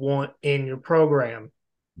that you want in your program.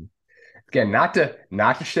 Again, not to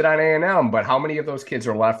shit on A&M, but how many of those kids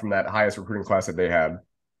are left from that highest recruiting class that they had a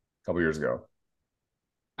couple years ago?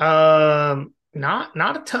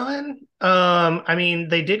 Not a ton. I mean,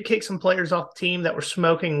 they did kick some players off the team that were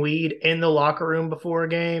smoking weed in the locker room before a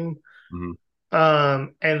game. Mm-hmm.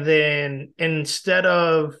 And then instead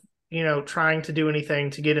of, trying to do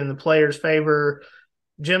anything to get in the players' favor,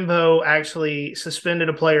 Jimbo actually suspended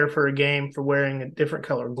a player for a game for wearing a different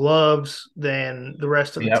color gloves than the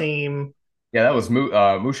rest of the team. Yeah, that was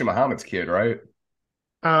Musha Muhammad's kid, right?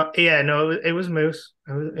 Yeah, no, it was Moose.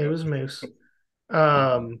 It was Moose.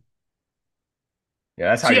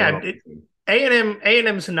 Yeah, that's how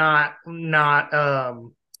A&M's not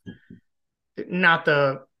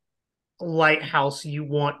the lighthouse you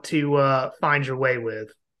want to find your way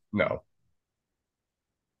with. No,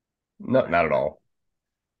 not at all.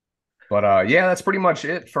 But yeah, that's pretty much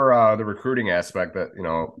it for the recruiting aspect.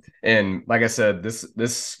 And like I said,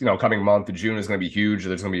 this coming month of June is going to be huge.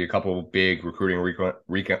 There's going to be a couple of big recruiting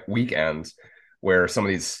weekends where some of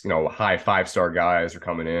these high 5-star guys are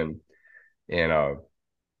coming in, and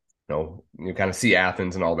you kind of see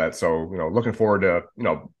Athens and all that. So looking forward to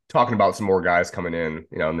talking about some more guys coming in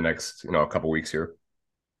in the next couple weeks here.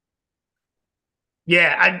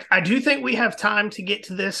 Yeah, I do think we have time to get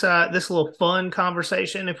to this little fun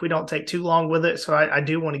conversation if we don't take too long with it. So I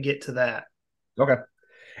do want to get to that. Okay.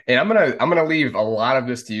 And I'm gonna leave a lot of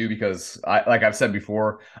this to you because like I've said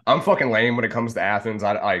before, I'm fucking lame when it comes to Athens.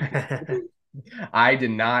 I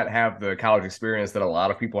did not have the college experience that a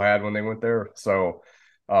lot of people had when they went there. So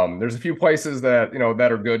there's a few places that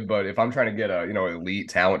that are good, but if I'm trying to get a elite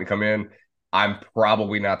talent to come in, I'm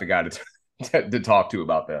probably not the guy to talk to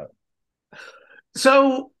about that.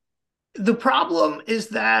 So the problem is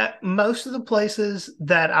that most of the places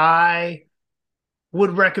that I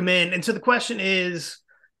would recommend, and so the question is,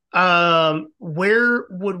 where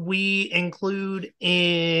would we include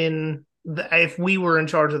if we were in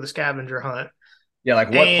charge of the scavenger hunt? Yeah,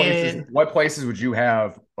 like what places would you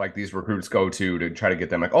have like these recruits go to try to get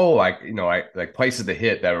them like places to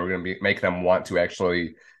hit that are going to make them want to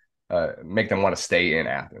actually make them want to stay in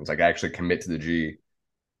Athens, like actually commit to the G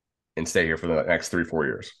and stay here for the next 3-4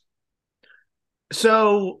 years?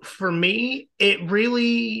 So for me, it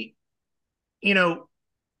really,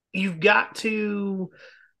 you've got to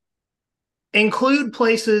include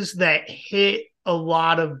places that hit a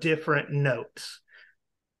lot of different notes.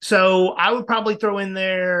 So I would probably throw in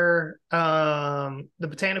there the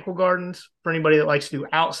Botanical Gardens for anybody that likes to do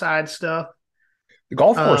outside stuff. The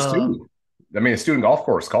golf course too. I mean, a student golf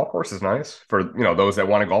course is nice for, those that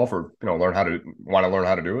want to golf or, learn how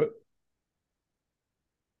to do it.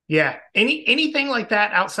 Yeah. Anything like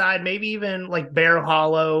that outside, maybe even like Bear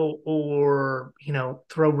Hollow or,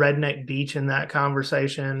 throw Redneck Beach in that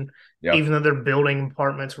conversation, Yeah. even though they're building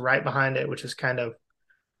apartments right behind it, which is kind of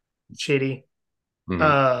shitty.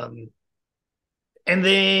 Mhm. And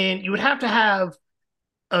then you would have to have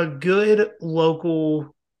a good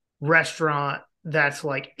local restaurant that's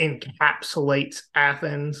like encapsulates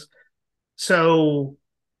Athens. So,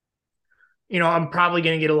 I'm probably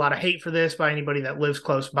going to get a lot of hate for this by anybody that lives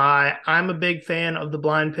close by. I'm a big fan of the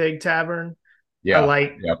Blind Pig Tavern. Yeah.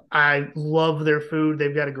 Yep. I love their food.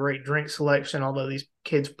 They've got a great drink selection, although these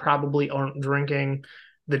kids probably aren't drinking.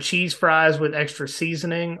 The cheese fries with extra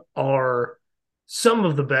seasoning are some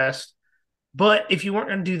of the best. But if you weren't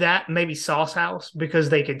going to do that, maybe Sauce House, because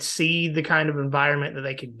they could see the kind of environment that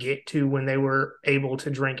they could get to when they were able to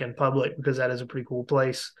drink in public, because that is a pretty cool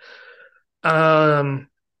place.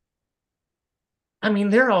 I mean,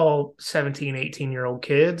 they're all 17, 18-year-old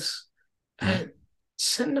kids.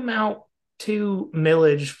 Send them out to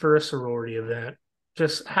Millage for a sorority event.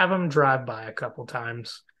 Just have them drive by a couple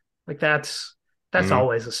times. Like that's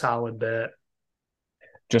always a solid bet.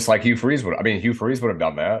 Just like Hugh Freeze would. I mean, Hugh Freeze would have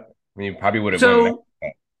done that. I mean, he probably would have.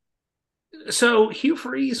 So Hugh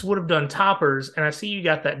Freeze would have done Toppers, and I see you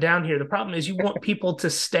got that down here. The problem is you want people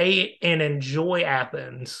to stay and enjoy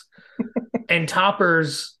Athens, and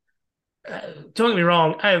Toppers. Don't get me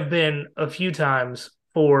wrong, I have been a few times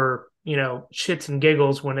for, shits and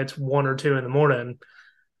giggles when it's 1 or 2 in the morning,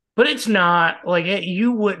 but it's not like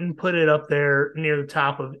you wouldn't put it up there near the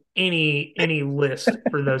top of any list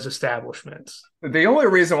for those establishments. The only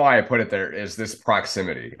reason why I put it there is this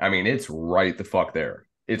proximity. I mean, it's right the fuck there.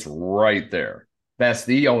 It's right there. That's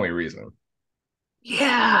the only reason.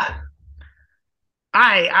 Yeah.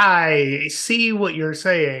 I see what you're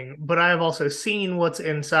saying, but I have also seen what's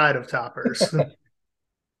inside of Toppers.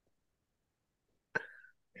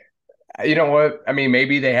 You know what? I mean,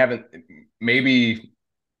 maybe they haven't. Maybe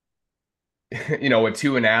a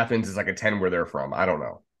 2 in Athens is like a 10 where they're from. I don't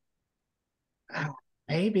know.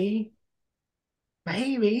 Maybe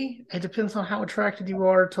it depends on how attracted you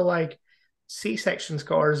are to like C-section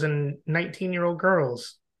scars and 19-year-old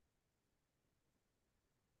girls.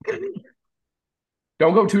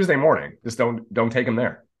 Don't go Tuesday morning. Just don't take them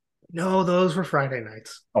there. No, those were Friday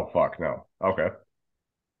nights. Oh fuck no. Okay.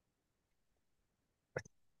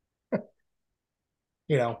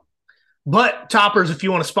 But Toppers, if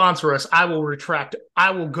you want to sponsor us, I will retract.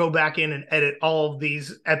 I will go back in and edit all of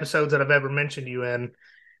these episodes that I've ever mentioned you in.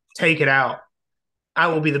 Take it out. I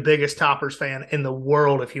will be the biggest Toppers fan in the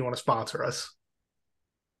world if you want to sponsor us.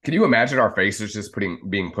 Can you imagine our faces just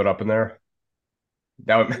being put up in there?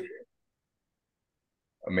 That would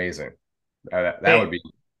amazing. That would be.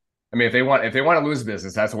 I mean, if they want to lose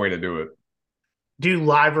business, that's the way to do it. Do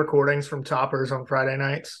live recordings from Toppers on Friday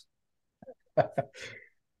nights.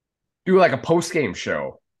 Do like a post-game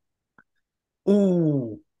show.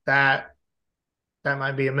 Ooh, that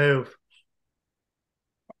might be a move.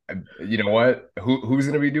 You know what? Who's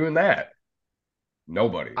going to be doing that?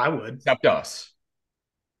 Nobody. I would. Except us.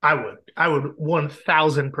 I would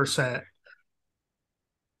 1000%.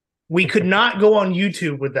 We could not go on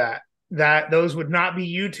YouTube with that. Those would not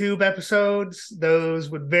be YouTube episodes. Those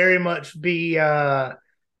would very much be our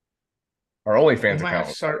OnlyFans account.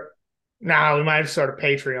 We might have to start a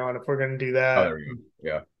Patreon if we're going to do that. Oh, there we go.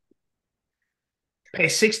 Yeah. Pay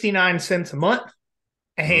 69 cents a month,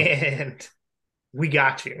 and we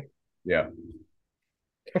got you. Yeah.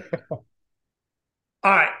 All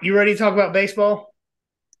right. You ready to talk about baseball?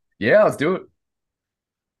 Yeah, let's do it.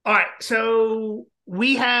 All right. So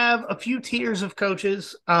we have a few tiers of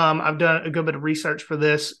coaches. I've done a good bit of research for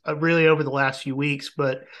this really over the last few weeks,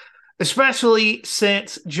 but especially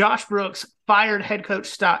since Josh Brooks fired head coach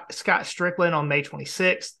Scott Strickland on May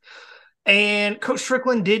 26th. And Coach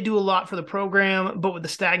Strickland did do a lot for the program, but with the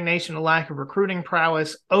stagnation and lack of recruiting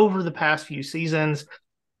prowess over the past few seasons,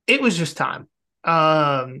 it was just time.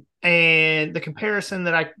 And the comparison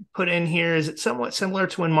that I put in here is it's somewhat similar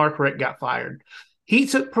to when Mark Richt got fired. He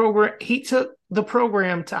took the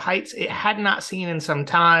program to heights it had not seen in some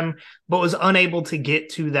time, but was unable to get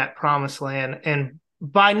to that promised land. And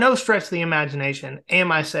by no stretch of the imagination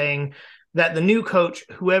am I saying that the new coach,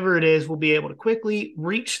 whoever it is, will be able to quickly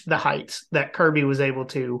reach the heights that Kirby was able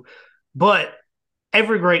to. But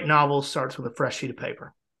every great novel starts with a fresh sheet of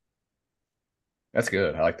paper. That's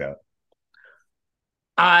good. I like that.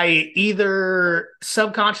 I either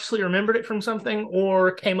subconsciously remembered it from something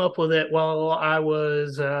or came up with it while I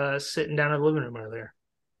was sitting down in the living room earlier.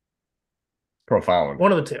 Profound.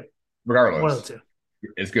 One of the two. One of the Regardless, two.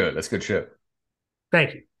 it's good. That's good shit.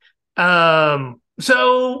 Thank you.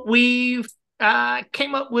 So we've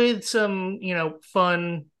came up with some,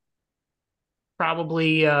 fun,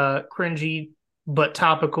 probably cringy but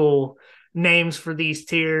topical names for these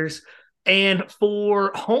tiers. And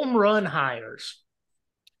for home run hires,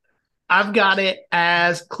 I've got it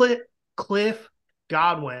as Cliff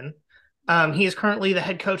Godwin. He is currently the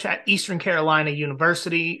head coach at Eastern Carolina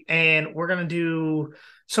University, and we're going to do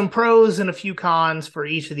some pros and a few cons for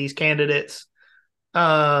each of these candidates.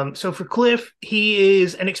 So for Cliff, he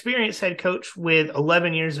is an experienced head coach with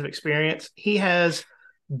 11 years of experience. He has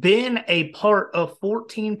been a part of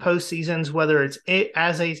 14 postseasons, whether it's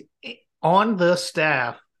as a on the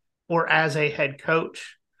staff or as a head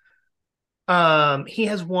coach. He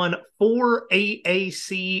has won 4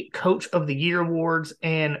 AAC Coach of the Year awards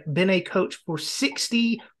and been a coach for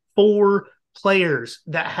 64 players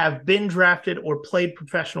that have been drafted or played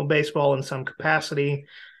professional baseball in some capacity,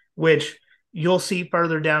 which you'll see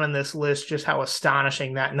further down in this list just how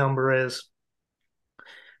astonishing that number is.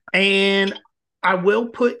 And I will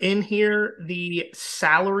put in here the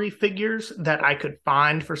salary figures that I could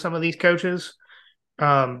find for some of these coaches,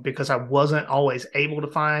 because I wasn't always able to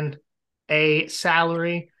find a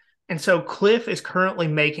salary. And so Cliff is currently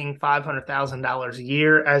making $500,000 a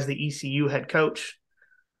year as the ECU head coach.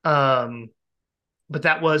 But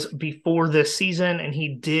that was before this season, and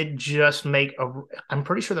he did just make I'm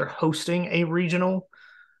pretty sure they're hosting a regional.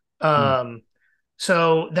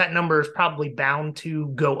 So that number is probably bound to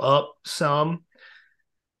go up some.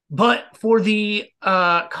 But for the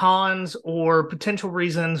cons or potential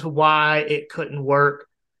reasons why it couldn't work,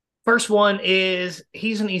 first one is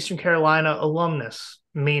he's an Eastern Carolina alumnus,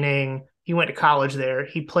 meaning he went to college there.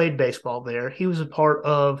 He played baseball there. He was a part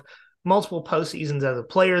of multiple postseasons as a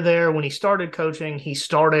player there. When he started coaching, he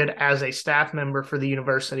started as a staff member for the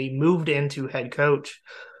university, moved into head coach.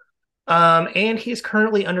 And he's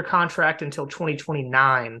currently under contract until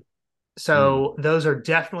 2029. So those are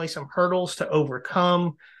definitely some hurdles to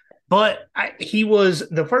overcome. But he was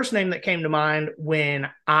the first name that came to mind when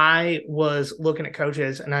I was looking at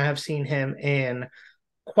coaches, and I have seen him in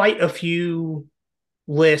quite a few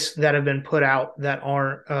lists that have been put out that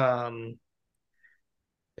aren't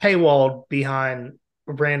paywalled behind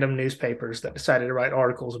random newspapers that decided to write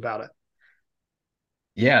articles about it.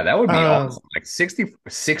 Yeah, that would be awesome. Like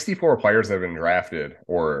 64 players that have been drafted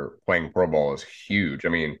or playing pro ball is huge. I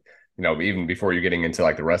mean, even before you're getting into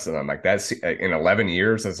like the rest of them, like that's in 11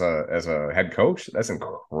 years as a head coach, that's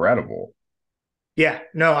incredible. Yeah,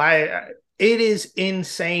 no, it is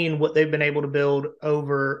insane what they've been able to build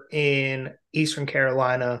over in Eastern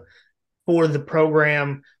Carolina for the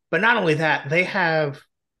program. But not only that, they have,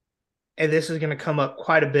 and this is going to come up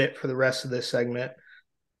quite a bit for the rest of this segment,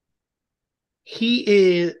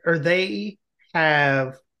 they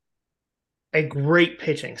have a great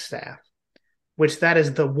pitching staff, which that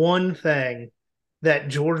is the one thing that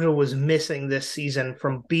Georgia was missing this season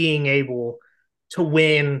from being able to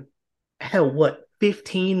win,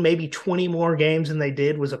 15, maybe 20 more games than they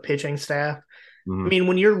did was a pitching staff. I mean,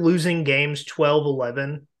 when you're losing games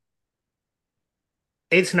 12-11,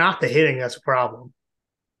 it's not the hitting that's a problem.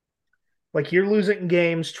 Like, you're losing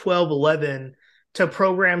games 12-11 to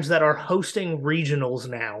programs that are hosting regionals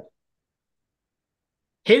now.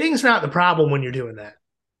 Hitting's not the problem when you're doing that.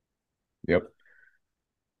 Yep.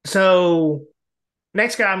 So,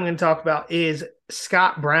 next guy I'm going to talk about is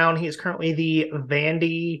Scott Brown. He is currently the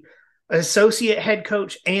Vandy associate head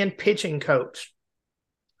coach and pitching coach.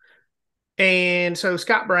 And so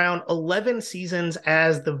Scott Brown, 11 seasons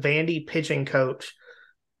as the Vandy pitching coach,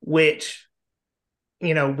 which,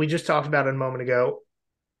 we just talked about it a moment ago.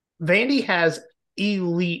 Vandy has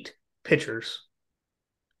elite pitchers.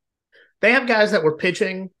 They have guys that were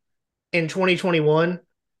pitching in 2021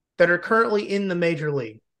 that are currently in the major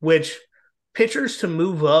league, which pitchers to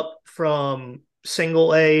move up from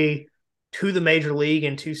single A to the major league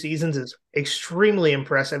in 2 seasons is extremely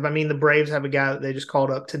impressive. I mean, the Braves have a guy that they just called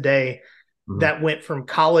up today that went from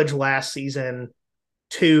college last season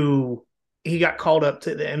to he got called up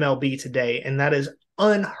to the MLB today, and that is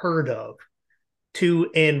unheard of to,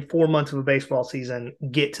 in 4 months of a baseball season,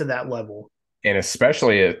 get to that level. And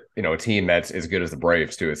especially a team that's as good as the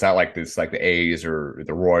Braves too. It's not like this, like the A's or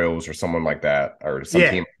the Royals or someone like that, or some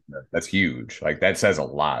team that's huge. Like, that says a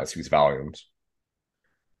lot. It speaks volumes.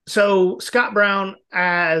 So Scott Brown,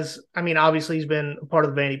 obviously he's been a part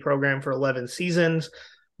of the Vandy program for 11 seasons,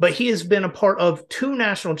 but he has been a part of 2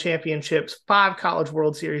 national championships, 5 College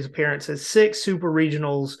World Series appearances, 6 super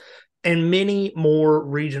regionals, and many more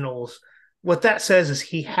regionals. What that says is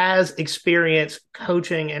he has experience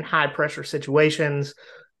coaching in high pressure situations.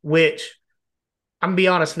 which I'm going to be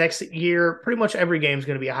honest, next year, pretty much every game is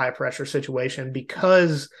going to be a high pressure situation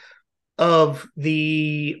because of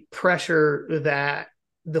the pressure that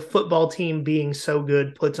the football team being so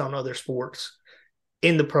good puts on other sports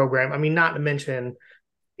in the program. I mean, not to mention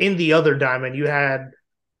in the other diamond, you had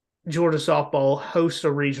Georgia softball host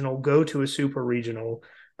a regional, go to a super regional.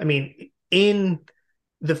 I mean, in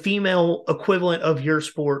the female equivalent of your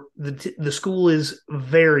sport, the school is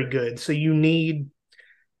very good. So we need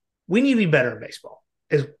to be better in baseball,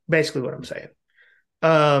 is basically what I'm saying.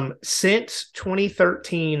 Since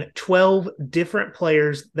 2013, 12 different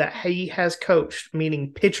players that he has coached,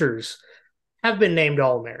 meaning pitchers, have been named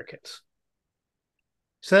All-Americans.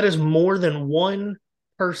 So that is more than one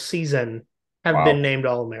per season have been named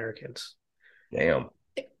All-Americans. Damn.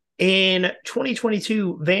 In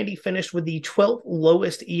 2022, Vandy finished with the 12th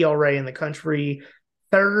lowest ERA in the country,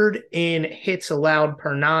 third in hits allowed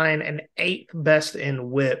per 9, and 8th best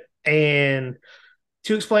in WHIP. And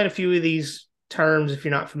to explain a few of these terms, if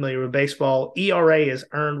you're not familiar with baseball, ERA is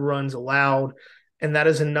earned runs allowed, and that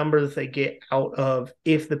is a number that they get out of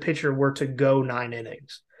if the pitcher were to go 9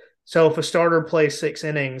 innings. So if a starter plays 6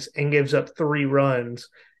 innings and gives up 3 runs,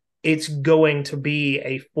 it's going to be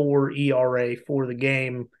a 4 ERA for the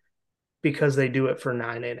game because they do it for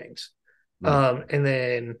 9 innings. And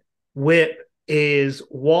then WHIP is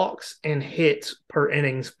walks and hits per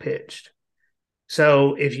innings pitched.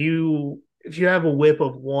 So if you have a WHIP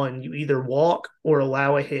of 1, you either walk or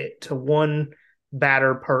allow a hit to 1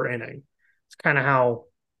 batter per inning. It's kind of how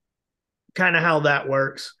that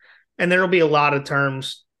works. And there'll be a lot of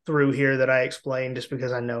terms through here that I explain just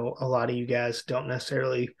because I know a lot of you guys don't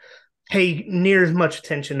necessarily pay near as much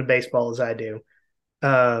attention to baseball as I do.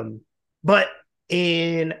 But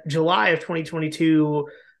in July of 2022,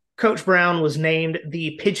 Coach Brown was named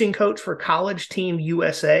the pitching coach for College Team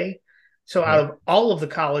USA. So out of all of the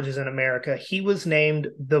colleges in America, he was named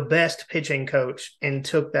the best pitching coach and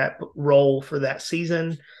took that role for that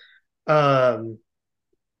season. And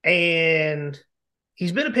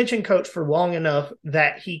he's been a pitching coach for long enough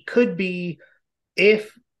that he could be,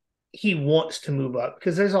 if he wants to move up,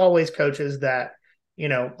 because there's always coaches that,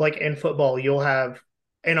 like in football, you'll have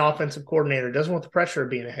an offensive coordinator doesn't want the pressure of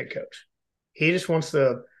being a head coach. He just wants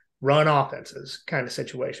to run offenses kind of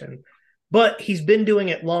situation. But he's been doing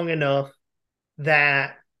it long enough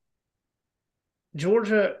that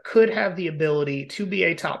Georgia could have the ability to be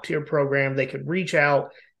a top-tier program. They could reach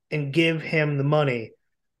out and give him the money,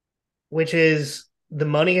 which is the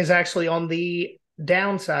money is actually on the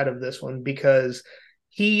downside of this one because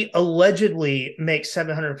he allegedly makes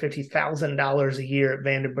 $750,000 a year at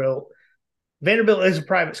Vanderbilt. Vanderbilt is a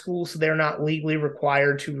private school, so they're not legally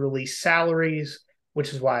required to release salaries,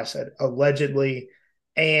 which is why I said allegedly.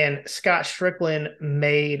 And Scott Strickland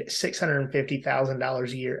made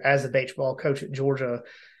 $650,000 a year as a baseball coach at Georgia.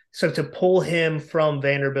 So to pull him from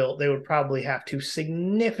Vanderbilt, they would probably have to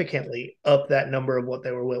significantly up that number of what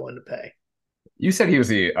they were willing to pay. You said he was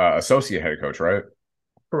the associate head coach, right?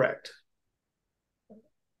 Correct.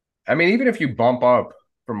 I mean, even if you bump up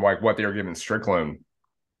from like what they were giving Strickland,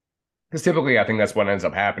 because typically I think that's what ends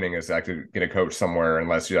up happening is like to get a coach somewhere,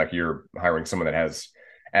 unless you're hiring someone that has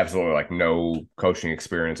absolutely like no coaching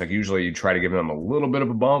experience. Like usually you try to give them a little bit of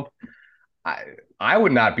a bump. I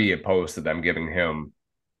would not be opposed to them giving him,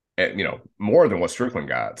 more than what Strickland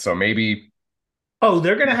got. So maybe. Oh,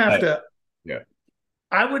 they're going to have to. Yeah.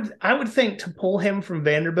 I would think to pull him from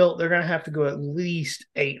Vanderbilt, they're going to have to go at least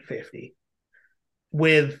 $850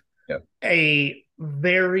 with a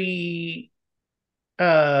very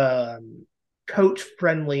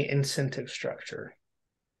coach-friendly incentive structure.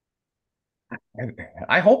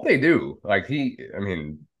 I hope they do.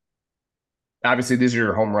 Obviously these are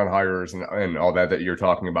your home run hires and all that you're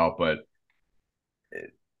talking about, but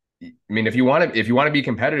I mean, if you want to be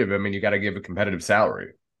competitive, I mean, you got to give a competitive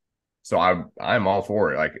salary. So I'm all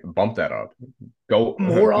for it. Like bump that up.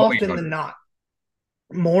 More often than not.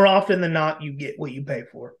 More often than not, you get what you pay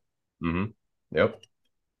for. Mm-hmm. Yep.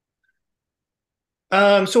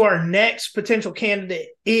 So our next potential candidate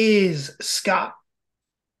is Scott.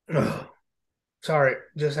 Ugh. Sorry,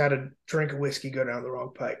 just had a drink of whiskey go down the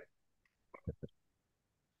wrong pipe.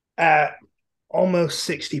 At almost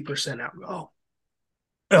 60% alcohol.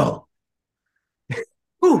 Oh.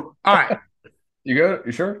 Ooh, all right. You good?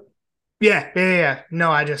 You sure? Yeah. No,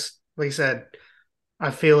 I just, like I said, I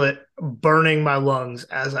feel it burning my lungs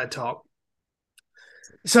as I talk.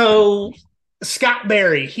 So, Scott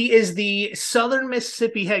Berry, he is the Southern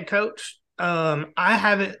Mississippi head coach. I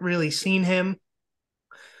haven't really seen him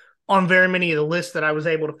on very many of the lists that I was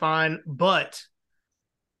able to find, but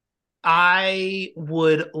I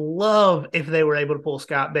would love if they were able to pull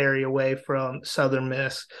Scott Berry away from Southern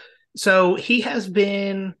Miss. So he has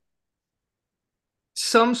been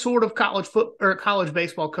some sort of college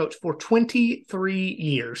baseball coach for 23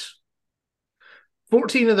 years.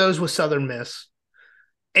 14 of those with Southern Miss.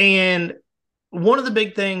 And one of the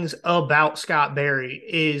big things about Scott Berry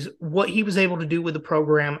is what he was able to do with the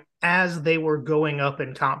program as they were going up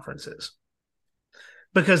in conferences.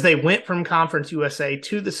 Because they went from Conference USA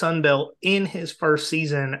to the Sun Belt in his first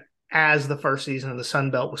season as the first season of the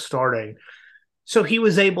Sun Belt was starting. So he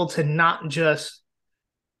was able to not just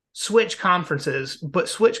switch conferences, but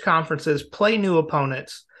switch conferences, play new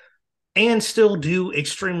opponents, and still do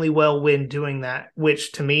extremely well when doing that,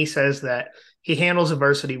 which to me says that he handles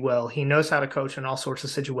adversity well. He knows how to coach in all sorts of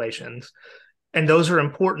situations. And those are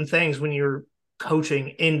important things when you're coaching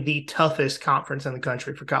in the toughest conference in the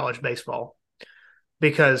country for college baseball.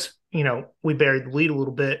 Because, you know, we buried the lead a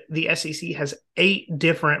little bit. The SEC has 8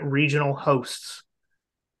 different regional hosts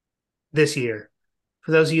this year. For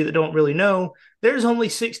those of you that don't really know, there's only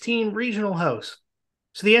 16 regional hosts.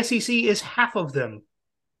 So the SEC is half of them.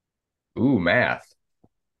 Ooh, math.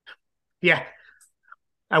 Yeah.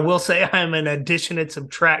 I will say I'm an addition and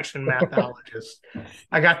subtraction mathologist.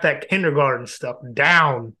 I got that kindergarten stuff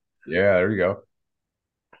down. Yeah, there you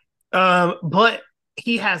go. But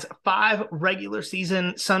he has 5 regular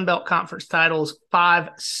season Sun Belt Conference titles, 5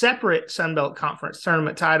 separate Sun Belt Conference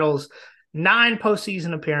tournament titles, 9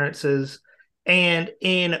 postseason appearances. And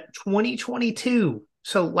in 2022,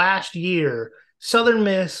 so last year, Southern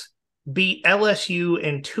Miss beat LSU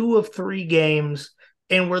in 2 of 3 games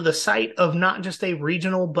and were the site of not just a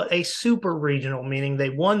regional, but a super regional, meaning they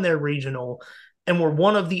won their regional and were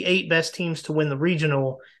one of the 8 best teams to win the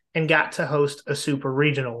regional and got to host a super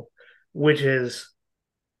regional, which is,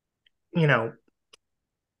 you know,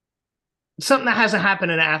 something that hasn't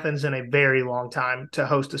happened in Athens in a very long time to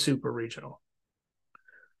host a super regional.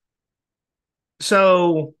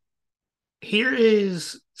 So here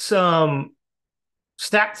is some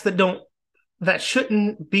stats that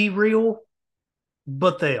shouldn't be real,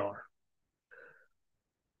 but they are.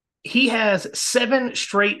 He has 7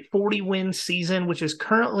 straight 40-win season, which is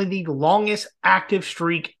currently the longest active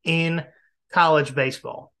streak in college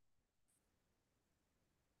baseball.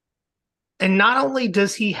 And not only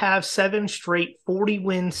does he have 7 straight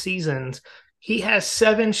 40-win seasons, he has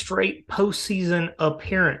 7 straight postseason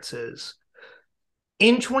appearances.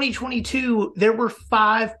 In 2022, there were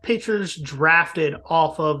 5 pitchers drafted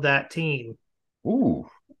off of that team. Ooh,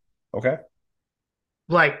 okay.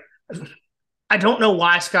 Like, I don't know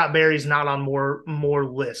why Scott Berry's not on more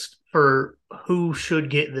lists for who should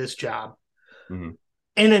get this job. Mm-hmm.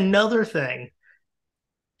 And another thing,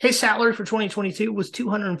 his salary for 2022 was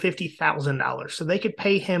 $250,000. So they could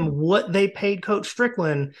pay him what they paid Coach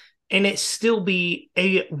Strickland, and it still be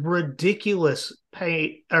a ridiculous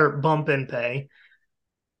pay or bump in pay.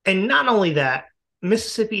 And not only that,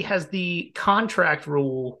 Mississippi has the contract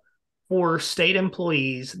rule for state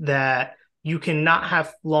employees that you cannot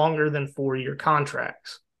have longer than 4-year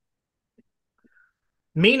contracts.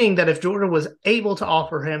 Meaning that if Georgia was able to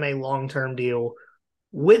offer him a long-term deal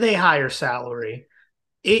with a higher salary,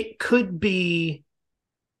 it could be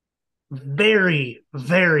very,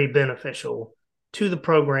 very beneficial to the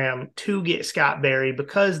program to get Scott Berry,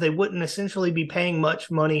 because they wouldn't essentially be paying much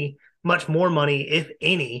more money, if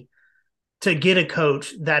any, to get a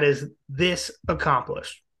coach that is this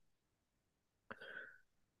accomplished.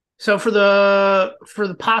 So for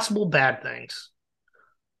the possible bad things,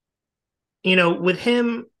 you know, with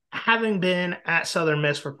him having been at Southern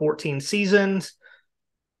Miss for 14 seasons,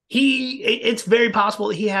 it's very possible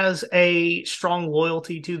that he has a strong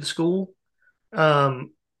loyalty to the school.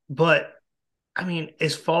 But I mean,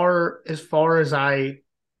 as far as I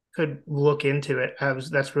could look into it,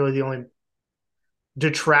 that's really the only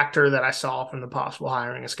detractor that I saw from the possible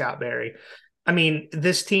hiring of Scott Berry. I mean,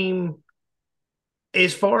 this team,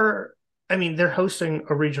 they're hosting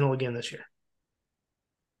a regional again this year.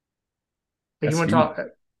 You want to talk?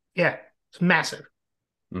 Yeah, it's massive.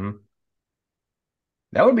 Mm-hmm.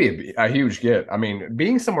 That would be a huge get. I mean,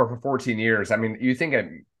 being somewhere for 14 years, I mean, you think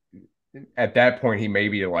at that point he may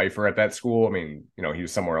be a lifer at that school. I mean, you know, he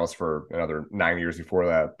was somewhere else for another 9 years before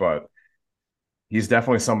that, but he's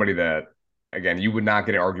definitely somebody that, again, you would not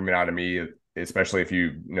get an argument out of me, especially if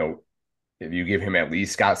you give him at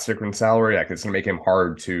least Scott Strickland's salary. Like, it's going to make it's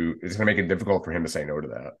going to make it difficult for him to say no to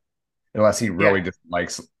that, unless he really just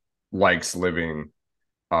likes living,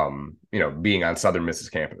 being on Southern Miss's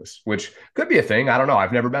campus, which could be a thing. I don't know.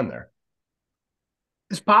 I've never been there.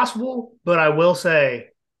 It's possible, but I will say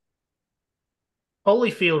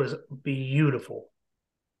Holyfield is beautiful.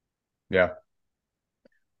 Yeah.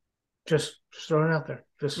 Just throwing it out there.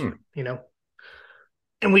 Just,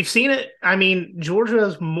 and we've seen it. I mean, Georgia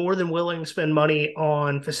is more than willing to spend money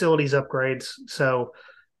on facilities upgrades. So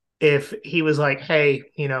if he was like, hey,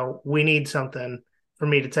 we need something for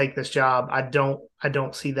me to take this job, I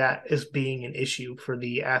don't see that as being an issue for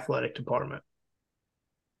the athletic department.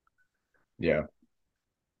 Yeah.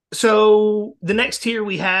 So the next tier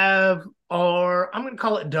we have are, I'm going to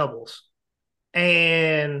call it doubles.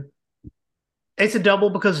 And it's a double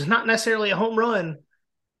because it's not necessarily a home run,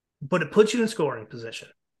 but it puts you in scoring position,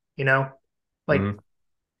 Like,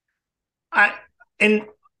 and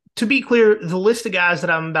to be clear, the list of guys that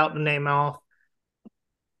I'm about to name off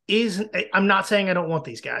I'm not saying I don't want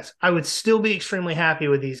these guys. I would still be extremely happy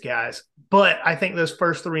with these guys. But I think those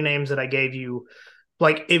first three names that I gave you,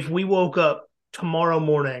 like if we woke up tomorrow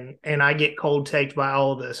morning and I get cold taked by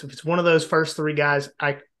all of this, if it's one of those first three guys,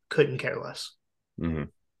 I couldn't care less. Mm-hmm.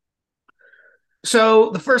 So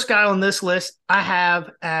the first guy on this list I have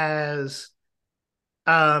as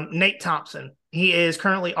Nate Thompson. He is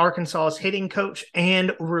currently Arkansas's hitting coach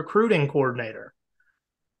and recruiting coordinator.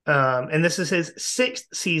 And this is his 6th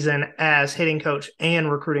season as hitting coach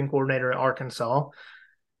and recruiting coordinator at Arkansas.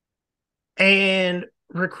 And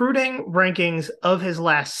recruiting rankings of his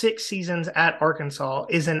last 6 seasons at Arkansas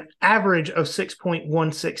is an average of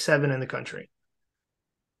 6.167 in the country.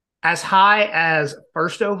 As high as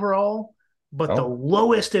 1st overall, but the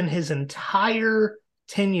lowest in his entire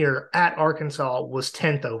tenure at Arkansas was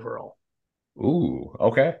 10th overall. Ooh,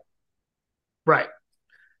 okay. Right.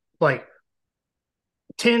 Like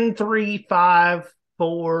 10, 3, 5,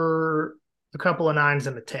 4, a couple of 9s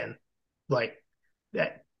and a 10. Like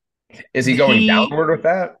that. Is he going downward with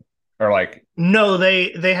that? Or like no,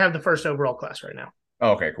 they have the 1st overall class right now.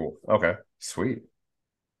 Oh, okay, cool. Okay. Sweet.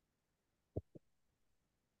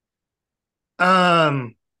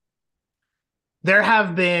 There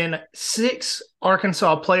have been 6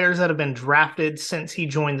 Arkansas players that have been drafted since he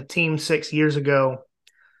joined the team 6 years ago,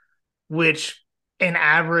 which an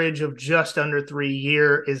average of just under 3 a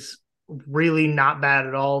year is really not bad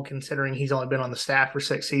at all, considering he's only been on the staff for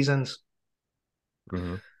 6 seasons.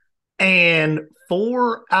 Mm-hmm. And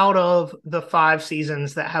 4 out of the 5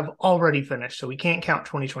 seasons that have already finished, so we can't count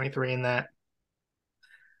 2023 in that.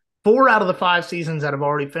 4 out of the 5 seasons that have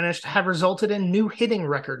already finished have resulted in new hitting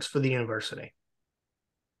records for the university.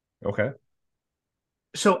 Okay.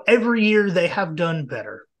 So every year they have done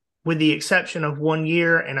better, with the exception of 1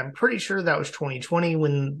 year, and I'm pretty sure that was 2020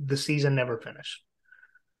 when the season never finished.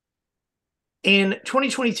 In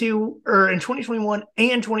 2022, or in 2021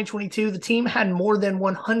 and 2022, the team had more than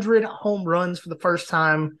 100 home runs for the first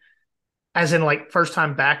time, as in like first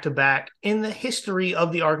time back-to-back in the history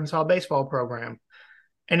of the Arkansas baseball program.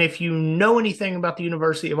 And if you know anything about the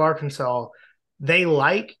University of Arkansas, they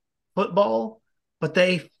like football, but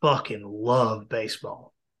they fucking love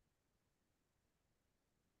baseball.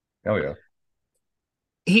 Hell yeah.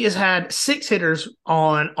 He has had 6 hitters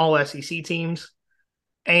on all SEC teams.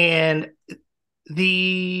 And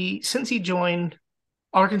since he joined,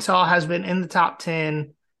 Arkansas has been in the top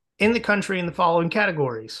 10 in the country in the following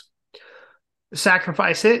categories: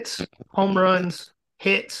 sacrifice hits, home runs,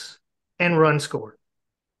 hits, and runs scored.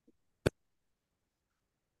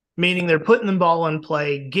 Meaning they're putting the ball in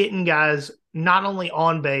play, getting guys not only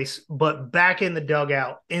on base, but back in the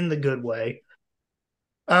dugout in the good way.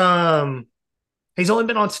 He's only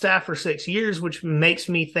been on staff for 6 years, which makes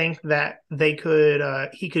me think that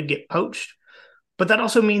he could get poached. But that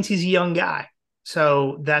also means he's a young guy.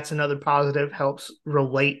 So that's another positive, helps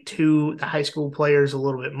relate to the high school players a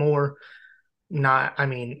little bit more.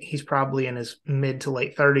 He's probably in his mid to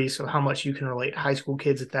late 30s, so how much you can relate to high school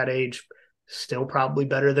kids at that age, still probably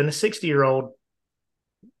better than a 60-year-old.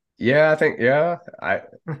 Yeah, I think,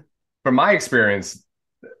 from my experience,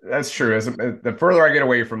 that's true. The further I get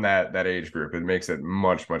away from that age group, it makes it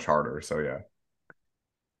much, much harder. So, yeah.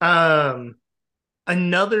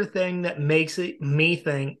 Another thing that makes me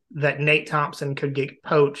think that Nate Thompson could get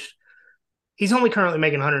poached, he's only currently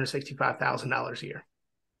making $165,000 a year.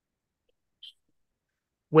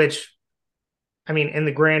 Which, in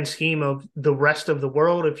the grand scheme of the rest of the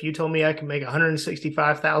world, if you told me I could make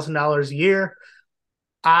 $165,000 a year,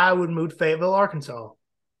 I would move to Fayetteville, Arkansas.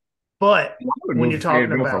 But when you're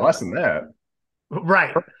talking about for less than that,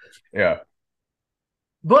 right? Yeah.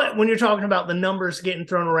 But when you're talking about the numbers getting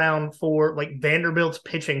thrown around for, like, Vanderbilt's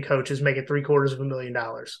pitching coach is making $750,000,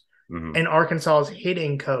 mm-hmm. and Arkansas's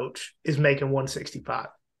hitting coach is making $165,000.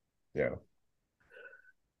 Yeah.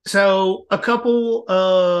 So a couple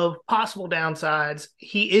of possible downsides: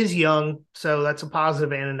 he is young, so that's a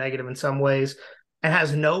positive and a negative in some ways, and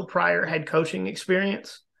has no prior head coaching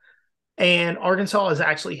experience. And Arkansas is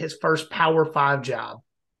actually his first Power 5 job.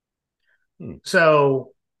 Hmm.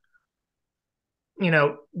 So,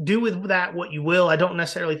 do with that what you will. I don't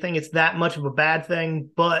necessarily think it's that much of a bad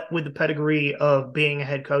thing, but with the pedigree of being a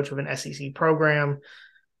head coach of an SEC program,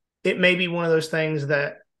 it may be one of those things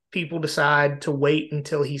that people decide to wait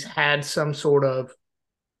until he's had some sort of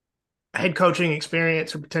head coaching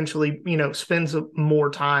experience or potentially, spends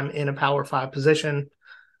more time in a Power 5 position.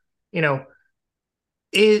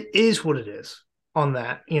 It is what it is on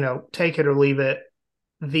that. Take it or leave it.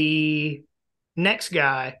 The next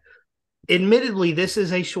guy, admittedly, this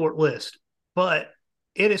is a short list, but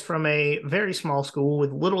it is from a very small school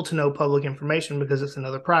with little to no public information because it's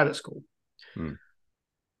another private school.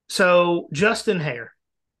 So Justin Hare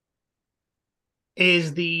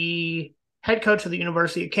is the head coach of the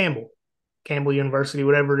University of Campbell University,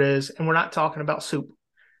 whatever it is. And we're not talking about soup.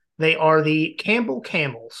 They are the Campbell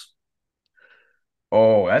Camels.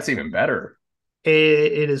 Oh, that's even better.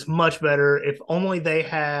 It is much better. If only they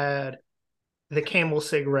had the Camel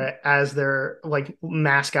cigarette as their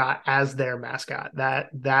mascot,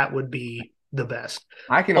 That would be the best.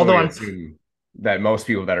 I can only assume that most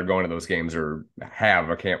people that are going to those games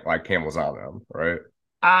have camels on them, right?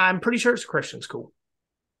 I'm pretty sure it's a Christian school.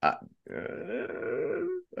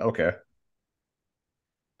 Okay.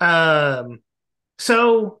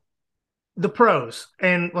 So the pros,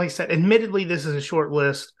 and like I said, admittedly, this is a short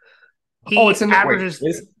list. It's in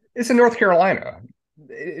North Carolina.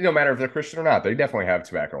 It don't matter if they're Christian or not. They definitely have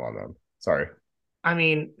tobacco on them. Sorry. I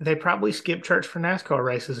mean, they probably skip church for NASCAR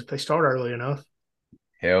races if they start early enough.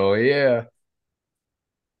 Hell yeah.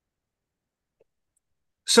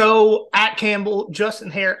 So at Campbell, Justin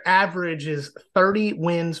Hare averages 30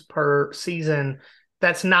 wins per season.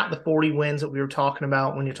 That's not the 40 wins that we were talking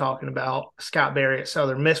about when you're talking about Scott Berry at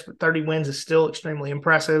Southern Miss, but 30 wins is still extremely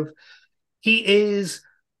impressive. He is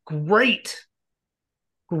great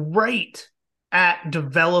at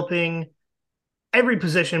developing every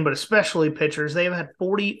position, but especially pitchers. They have had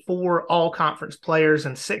 44 all-conference players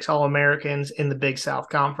and 6 All-Americans in the Big South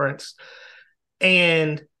Conference.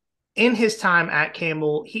 And in his time at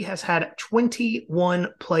Campbell, he has had 21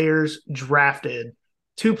 players drafted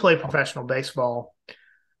to play professional baseball.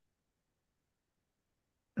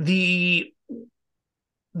 The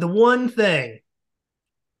one thing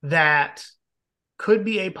that could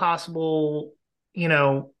be a possible,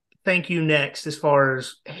 thank you next as far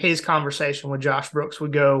as his conversation with Josh Brooks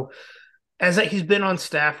would go, as that he's been on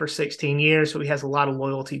staff for 16 years, so he has a lot of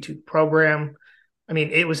loyalty to the program. I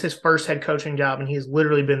mean, it was his first head coaching job, and he's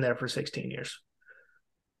literally been there for 16 years.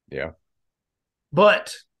 Yeah.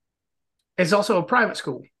 But it's also a private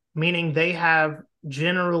school, meaning they have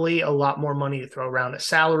generally a lot more money to throw around at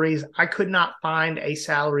salaries. I could not find a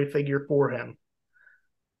salary figure for him.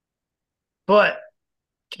 But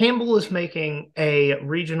Campbell is making a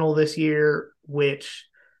regional this year, which,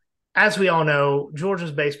 as we all know,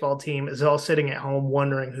 Georgia's baseball team is all sitting at home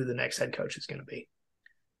wondering who the next head coach is going to be.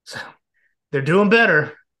 So they're doing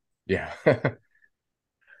better. Yeah.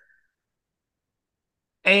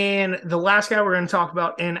 And the last guy we're going to talk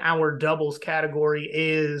about in our doubles category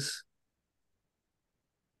is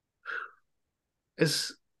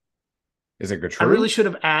it Gertrude? I really should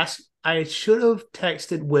have asked. I should have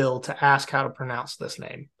texted Will to ask how to pronounce this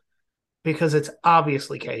name because it's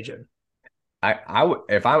obviously Cajun.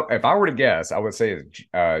 If I were to guess, I would say it's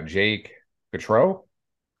Jake Gautreau.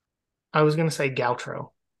 I was going to say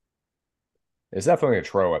Gautreau. It's definitely a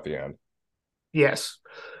tro at the end. Yes.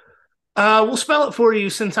 We'll spell it for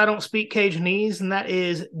you since I don't speak Cajunese, and that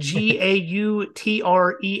is Gautreau.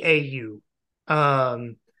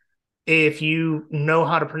 If you know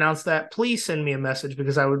how to pronounce that, please send me a message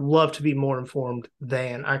because I would love to be more informed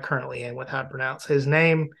than I currently am with how to pronounce his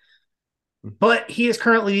name. But he is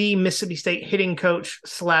currently the Mississippi State hitting coach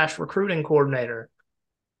 / recruiting coordinator.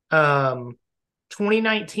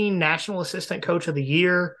 2019 National Assistant Coach of the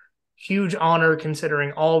Year. Huge honor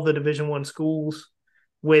considering all the Division I schools,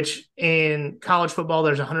 which in college football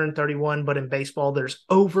there's 131, but in baseball there's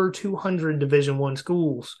over 200 Division I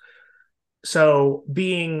schools. So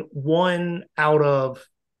being one out of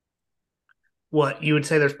what you would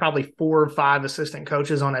say there's probably 4 or 5 assistant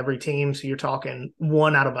coaches on every team. So you're talking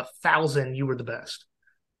 1 out of 1,000, you were the best.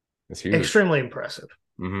 That's huge. Extremely impressive.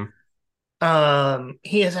 Mm-hmm.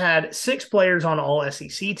 He has had 6 players on all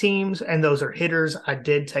SEC teams, and those are hitters. I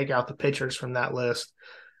did take out the pitchers from that list.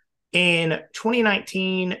 In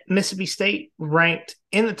 2019, Mississippi State ranked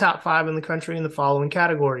in the top 5 in the country in the following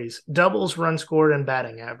categories: doubles, run scored, and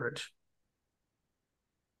batting average.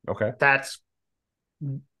 Okay. That's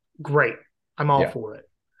great. I'm all for it.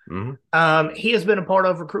 He has been a part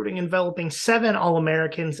of recruiting and developing 7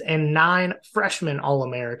 All-Americans and 9 freshman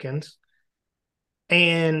All-Americans.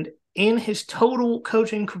 And in his total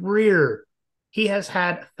coaching career, he has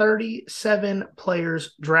had 37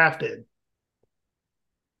 players drafted.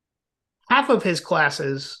 Half of his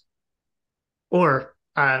classes, or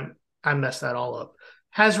I messed that all up,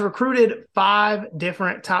 has recruited 5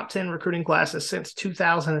 different top 10 recruiting classes since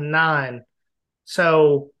 2009.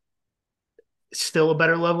 So still a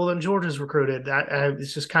better level than Georgia's recruited.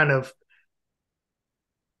 It's just kind of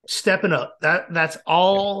stepping up. That's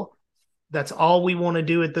all we want to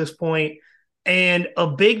do at this point. And a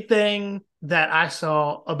big thing that I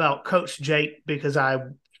saw about Coach Jake, because I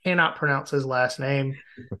cannot pronounce his last name,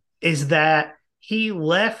 is that he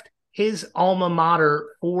left his alma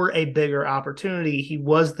mater for a bigger opportunity. He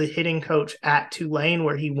was the hitting coach at Tulane,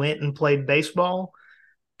 where he went and played baseball,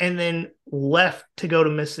 and then left to go to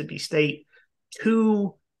Mississippi State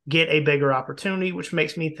to get a bigger opportunity, which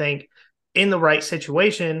makes me think in the right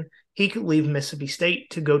situation, he could leave Mississippi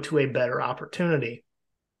State to go to a better opportunity.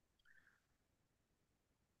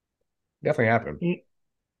 Definitely happened.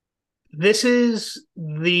 This is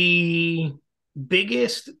the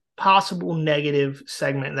biggest possible negative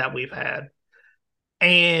segment that we've had.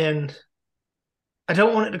 And I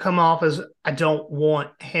don't want it to come off as I don't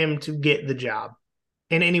want him to get the job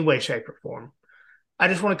in any way, shape, or form. I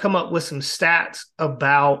just want to come up with some stats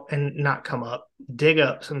about, and not come up, dig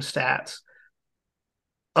up some stats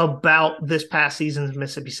about this past season's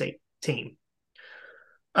Mississippi State team.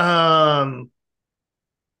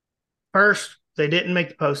 First, they didn't make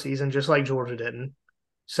the postseason, just like Georgia didn't.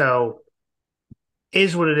 So,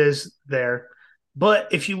 is what it is there. But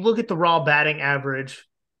if you look at the raw batting average,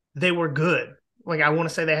 they were good. Like, I want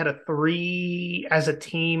to say they had a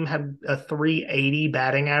 380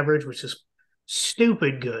 batting average, which is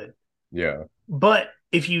stupid good. Yeah. But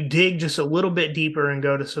if you dig just a little bit deeper and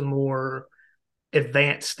go to some more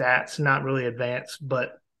advanced stats, not really advanced,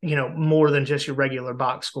 but, more than just your regular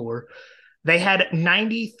box score, they had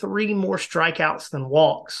 93 more strikeouts than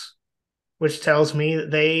walks, which tells me that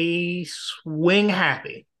they swing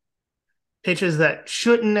happy. Pitches that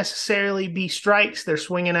shouldn't necessarily be strikes, they're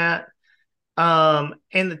swinging at. And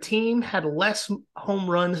the team had less home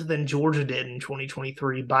runs than Georgia did in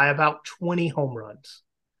 2023 by about 20 home runs.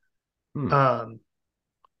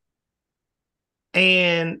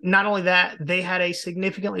 And not only that, they had a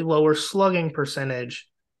significantly lower slugging percentage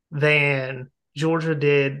than Georgia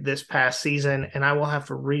did this past season. And I will have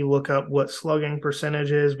to relook up what slugging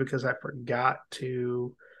percentage is because I forgot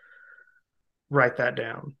to write that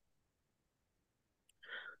down.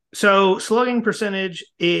 So slugging percentage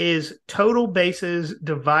is total bases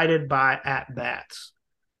divided by at-bats,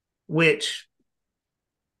 which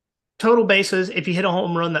total bases, if you hit a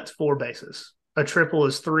home run, that's 4 bases. A triple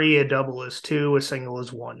is 3, a double is 2, a single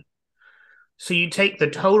is 1. So you take the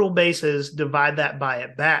total bases, divide that by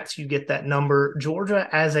at-bats, you get that number. Georgia,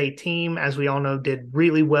 as a team, as we all know, did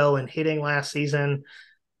really well in hitting last season.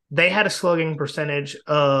 They had a slugging percentage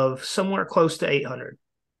of somewhere close to 800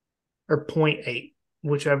 or 0.8,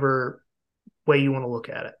 whichever way you want to look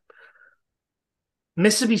at it.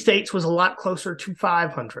 Mississippi State's was a lot closer to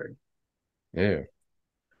 500. Yeah.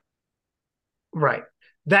 Right.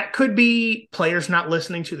 That could be players not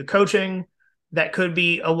listening to the coaching. That could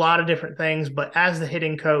be a lot of different things. But as the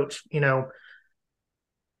hitting coach,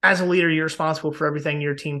 as a leader, you're responsible for everything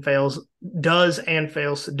your team does and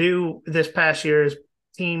fails to do. This past year, his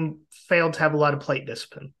team failed to have a lot of plate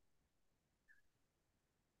discipline.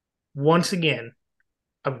 Once again,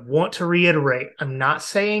 I want to reiterate, I'm not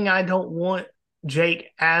saying I don't want Jake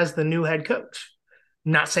as the new head coach.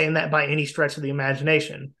 I'm not saying that by any stretch of the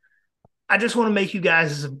imagination. I just want to make you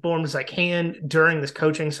guys as informed as I can during this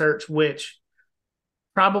coaching search, which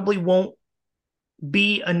probably won't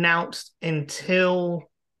be announced until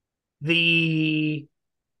the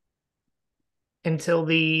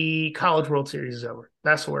College World Series is over.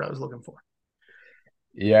 That's the word I was looking for.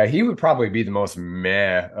 Yeah, he would probably be the most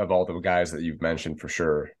meh of all the guys that you've mentioned for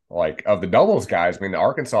sure. Like, of the doubles guys, the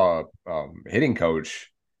Arkansas hitting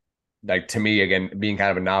coach, like, to me, again, being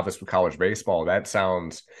kind of a novice with college baseball, that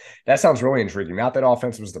sounds really intriguing. Not that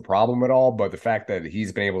offense was the problem at all, but the fact that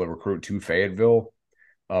he's been able to recruit to Fayetteville.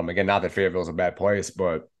 Again, not that Fayetteville is a bad place,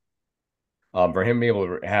 but for him to be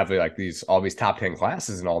able to have all these top 10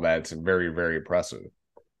 classes and all that, it's very, very impressive.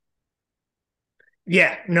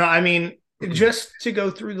 Yeah, no, just to go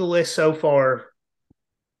through the list so far,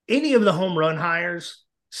 any of the home run hires,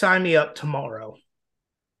 sign me up tomorrow.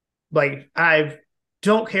 Like, I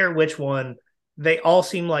don't care which one. They all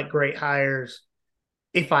seem like great hires.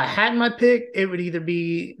 if I had my pick, it would either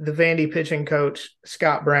be the Vandy pitching coach,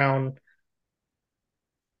 Scott Brown,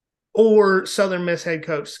 or Southern Miss head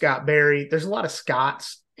coach, Scott Berry. There's a lot of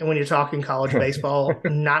Scotts. And when you're talking college baseball,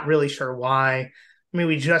 not really sure why. I mean,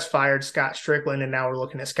 we just fired Scott Strickland, and now we're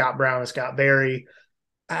looking at Scott Brown and Scott Berry.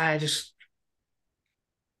 I just,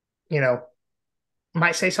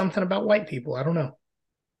 might say something about white people. I don't know.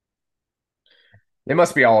 They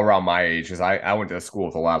must be all around my age because I went to school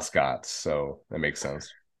with a lot of Scots, so that makes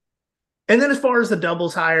sense. And then as far as the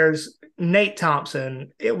doubles hires, Nate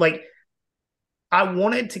Thompson, I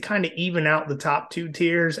wanted to kind of even out the top two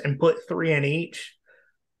tiers and put 3 in each.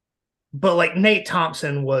 But Nate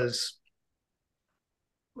Thompson was,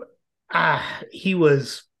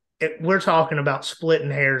 we're talking about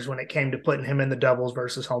splitting hairs when it came to putting him in the doubles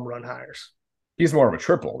versus home run hires. He's more of a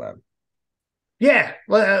triple then. Yeah.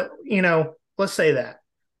 Let's say that.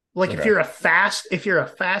 Okay. if you're a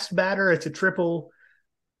fast batter, it's a triple.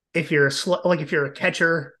 If you're if you're a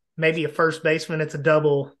catcher, maybe a first baseman, it's a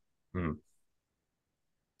double. Hmm.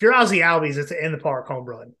 If you're Ozzie Albies, it's an in the park home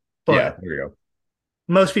run. But yeah, there you go.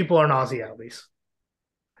 Most people aren't Ozzie Albies.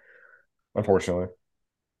 Unfortunately.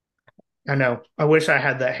 I know. I wish I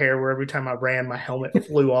had that hair where every time I ran, my helmet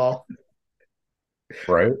flew off.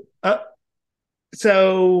 Right.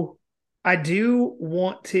 So I do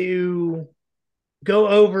want to go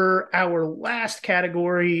over our last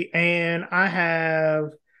category, and I have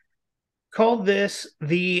called this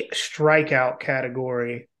the strikeout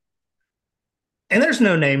category. And there's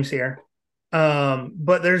no names here,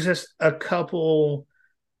 but there's just a couple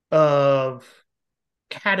of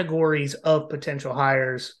categories of potential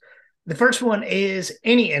hires. The first one is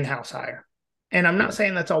any in-house hire. And I'm not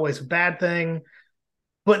saying that's always a bad thing,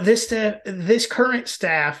 but this current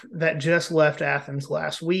staff that just left Athens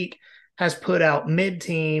last week has put out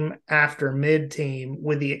mid-team after mid-team,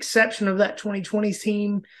 with the exception of that 2020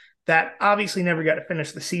 team that obviously never got to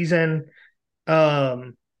finish the season.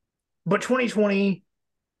 But 2020,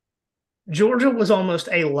 Georgia was almost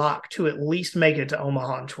a lock to at least make it to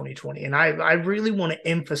Omaha in 2020. And I really want to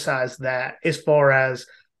emphasize that as far as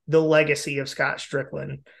the legacy of Scott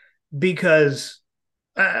Strickland, because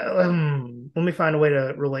let me find a way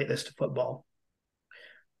to relate this to football.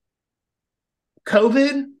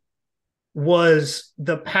 COVID was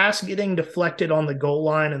the pass getting deflected on the goal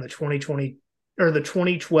line in the 2020 or the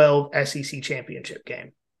 2012 SEC championship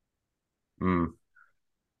game.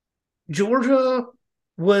 Georgia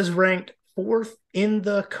was ranked 4th in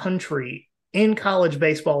the country in college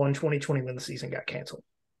baseball in 2020 when the season got canceled.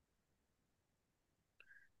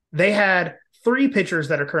 They had 3 pitchers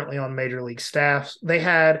that are currently on major league staffs. They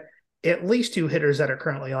had at least 2 hitters that are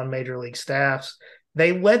currently on major league staffs.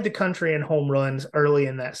 They led the country in home runs early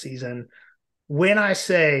in that season. When I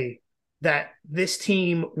say that this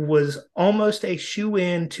team was almost a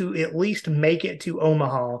shoe-in to at least make it to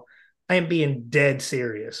Omaha, I am being dead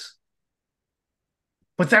serious.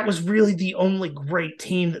 But that was really the only great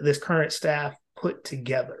team that this current staff put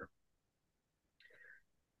together.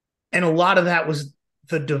 And a lot of that was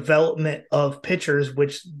the development of pitchers,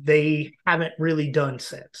 which they haven't really done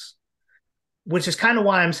since. Which is kind of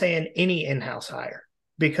why I'm saying any in-house hire.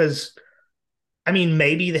 Because,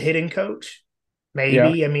 maybe the hitting coach.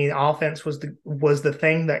 Maybe. Yeah. Offense was the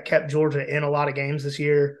thing that kept Georgia in a lot of games this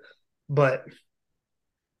year. But,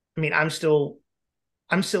 I'm still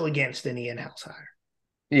against any in-house hire.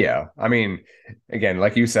 Yeah. Again,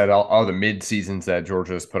 like you said, all the mid-seasons that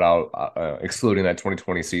Georgia has put out, excluding that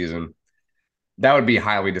 2020 season, that would be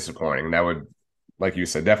highly disappointing. That would, like you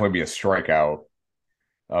said, definitely be a strikeout.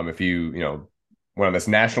 If you went on this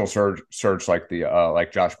national search like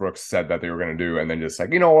like Josh Brooks said that they were going to do, and then just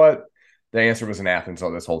you know what? The answer was in Athens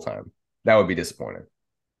all this whole time. That would be disappointing.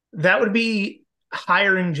 That would be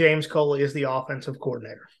hiring James Coley as the offensive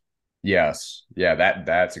coordinator. Yes. Yeah,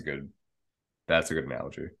 that's a good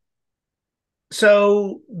analogy.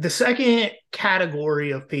 So the second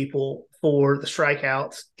category of people for the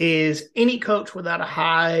strikeouts is any coach without a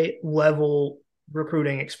high level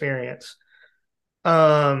recruiting experience.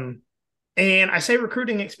 And I say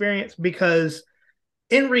recruiting experience because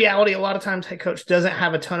in reality, a lot of times head coach doesn't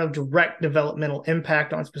have a ton of direct developmental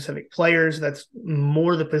impact on specific players. That's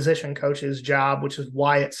more the position coach's job, which is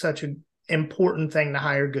why it's such an important thing to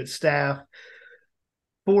hire good staff.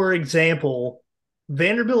 For example,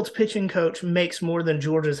 Vanderbilt's pitching coach makes more than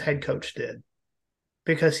Georgia's head coach did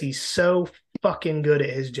because he's so fucking good at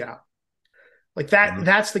his job.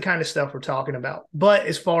 That's the kind of stuff we're talking about. But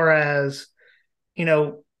as far as,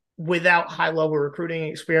 without high-level recruiting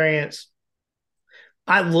experience,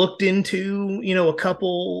 I looked into, a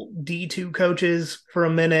couple D2 coaches for a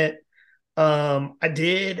minute.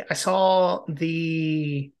 I saw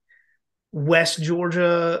the West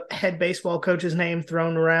Georgia head baseball coach's name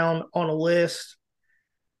thrown around on a list,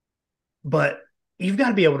 but you've got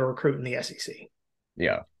to be able to recruit in the SEC.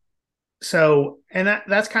 Yeah. So, and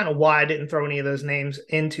that's kind of why I didn't throw any of those names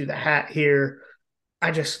into the hat here.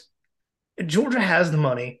 Georgia has the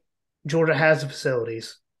money. Georgia has the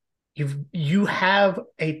facilities. You have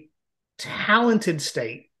a talented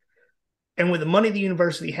state. And with the money the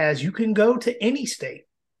university has, you can go to any state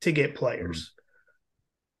to get players.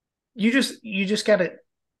 Mm-hmm. You just got to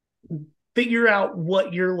figure out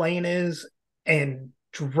what your lane is and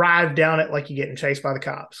drive down it like you're getting chased by the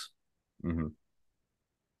cops. Mm-hmm.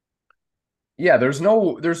 Yeah, there's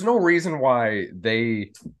no reason why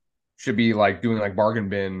they should be like doing like bargain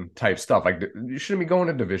bin type stuff. Like you shouldn't be going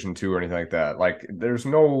to Division II or anything like that. Like there's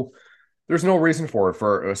no reason for it,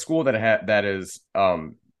 for a school that is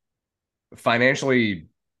financially,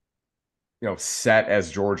 set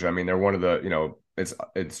as Georgia. I mean, they're one of the,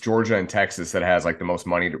 it's Georgia and Texas that has like the most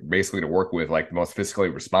money to work with, like the most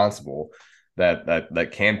fiscally responsible that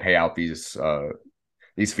can pay out these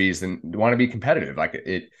fees and want to be competitive.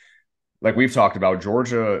 Like we've talked about,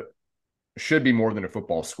 Georgia should be more than a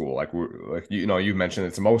football school. You mentioned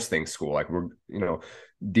it's a most things school. Like we're,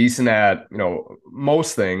 decent at,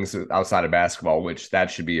 most things outside of basketball, which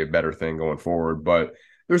that should be a better thing going forward. But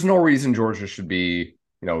there's no reason Georgia should be,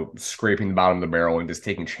 scraping the bottom of the barrel and just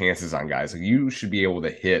taking chances on guys. Like you should be able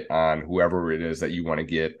to hit on whoever it is that you want to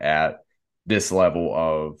get at this level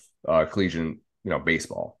of collegiate,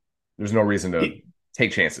 baseball. There's no reason to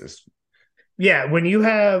take chances. Yeah, when you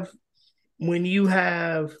have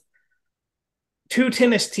two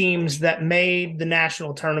tennis teams that made the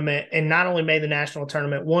national tournament, and not only made the national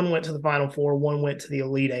tournament, one went to the Final Four, one went to the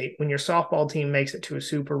Elite Eight. When your softball team makes it to a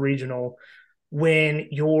super regional, when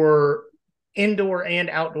your indoor and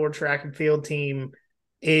outdoor track and field team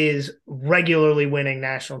is regularly winning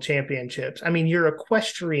national championships. I mean, your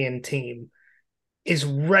equestrian team is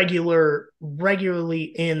regularly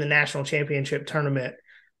in the national championship tournament.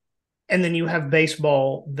 And then you have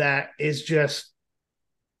baseball that is just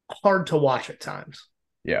hard to watch at times.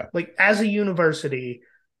 Yeah. Like as a university,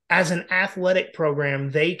 as an athletic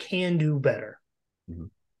program, they can do better. Mm-hmm.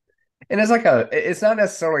 And it's not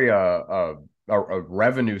necessarily a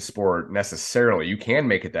revenue sport necessarily. You can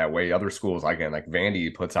make it that way. Other schools, again, like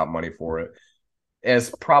Vandy puts out money for it.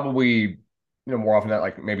 As probably, more often that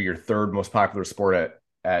like maybe your third most popular sport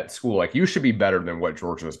at school. Like you should be better than what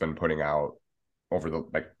Georgia has been putting out over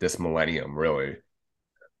this millennium, really.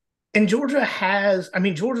 And Georgia,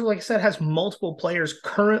 like I said, has multiple players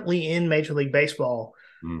currently in Major League Baseball.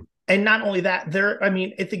 Mm. And not only that,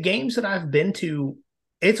 at the games that I've been to,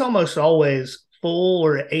 it's almost always full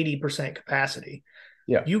or 80% capacity.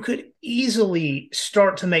 Yeah. You could easily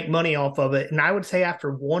start to make money off of it. And I would say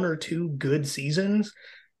after one or two good seasons,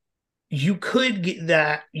 you could get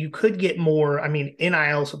that. You could get more,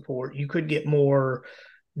 NIL support. You could get more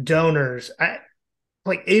donors.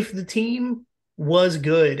 If the team was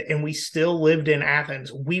good and we still lived in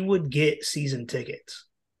Athens, we would get season tickets.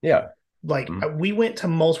 Yeah. We went to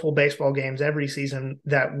multiple baseball games every season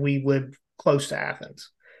that we lived close to Athens.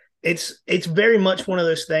 It's very much one of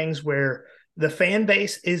those things where the fan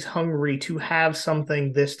base is hungry to have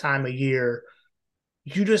something this time of year.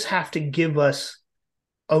 You just have to give us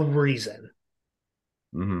a reason.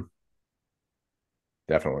 Mm-hmm.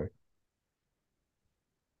 Definitely.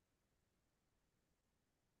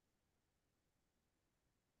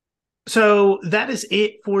 So that is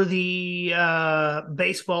it for the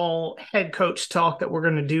baseball head coach talk that we're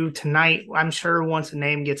going to do tonight. I'm sure once a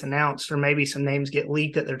name gets announced or maybe some names get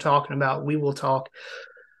leaked that they're talking about, we will talk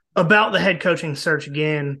about the head coaching search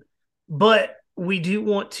again. But we do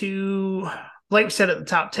want to, like we said at the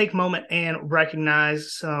top, take a moment and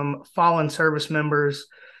recognize some fallen service members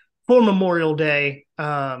for Memorial Day.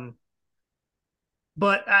 But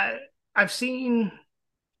I've seen...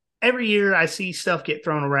 Every year I see stuff get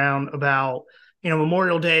thrown around about,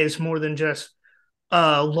 Memorial Day is more than just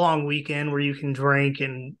a long weekend where you can drink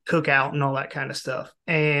and cook out and all that kind of stuff.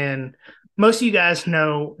 And most of you guys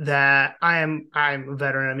know that I'm a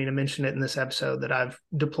veteran. I mentioned it in this episode that I've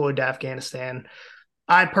deployed to Afghanistan.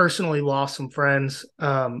 I personally lost some friends,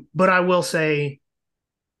 but I will say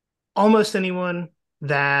almost anyone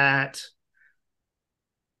that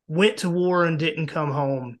went to war and didn't come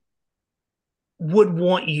home would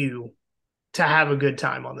want you to have a good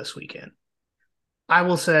time on this weekend. I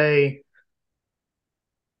will say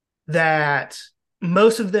that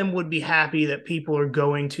most of them would be happy that people are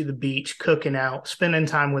going to the beach, cooking out, spending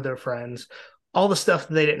time with their friends, all the stuff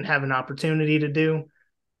that they didn't have an opportunity to do.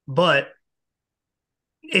 But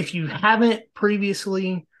if you haven't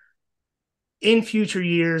previously, in future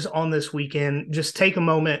years on this weekend, just take a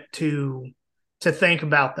moment to think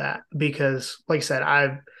about that, because like I said,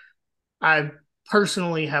 I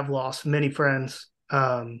personally have lost many friends.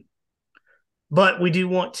 But we do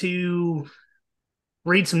want to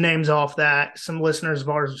read some names off that some listeners of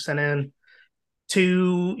ours have sent in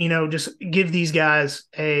to, just give these guys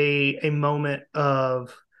a moment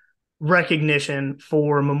of recognition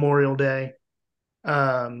for Memorial Day.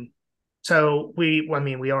 So we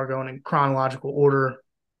are going in chronological order.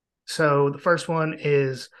 So the first one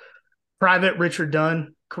is Private Richard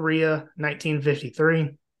Dunn, Korea,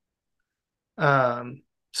 1953.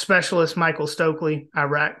 Specialist Michael Stokely,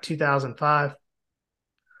 Iraq, 2005.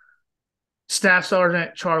 Staff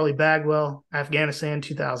Sergeant Charlie Bagwell, Afghanistan,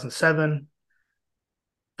 2007.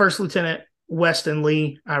 First Lieutenant Weston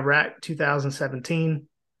Lee, Iraq, 2017.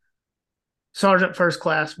 Sergeant First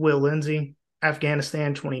Class Will Lindsay,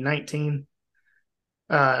 Afghanistan, 2019.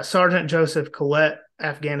 Sergeant Joseph Collette,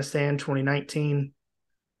 Afghanistan, 2019.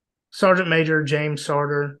 Sergeant Major James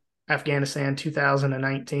Sarter, Afghanistan,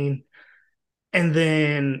 2019. And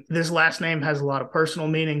then this last name has a lot of personal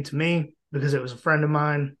meaning to me because it was a friend of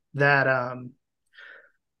mine that I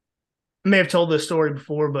may have told this story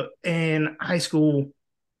before, but in high school,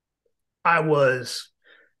 I was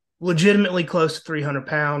legitimately close to 300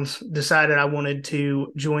 pounds, decided I wanted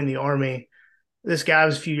to join the Army. This guy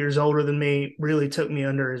was a few years older than me, really took me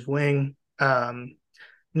under his wing,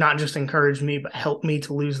 not just encouraged me, but helped me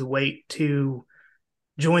to lose the weight to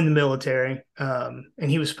join the military. And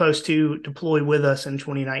he was supposed to deploy with us in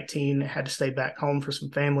 2019, had to stay back home for some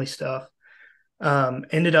family stuff.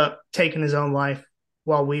 Ended up taking his own life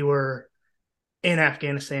while we were in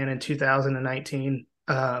Afghanistan in 2019.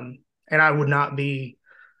 And I would not be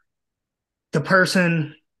the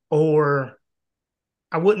person, or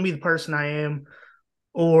I wouldn't be the person I am,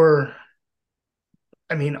 or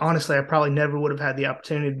honestly, I probably never would have had the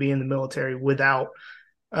opportunity to be in the military without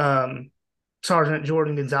Sergeant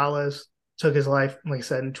Jordan Gonzalez. Took his life, like I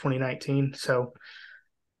said, in 2019. So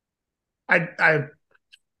I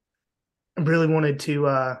really wanted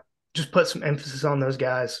to just put some emphasis on those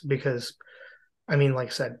guys because, like I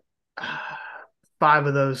said, 5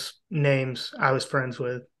 of those names I was friends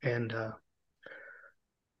with, and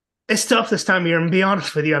it's tough this time of year. And to be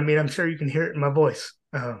honest with you, I'm sure you can hear it in my voice.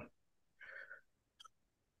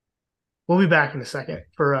 We'll be back in a second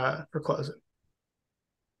for closing.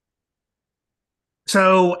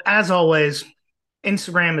 So as always,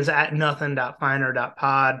 Instagram is at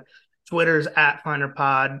nothing.finer.pod. Twitter is at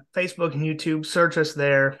finerpod. Facebook and YouTube, search us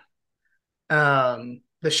there.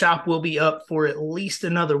 The shop will be up for at least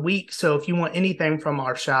another week. So if you want anything from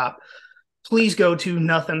our shop, please go to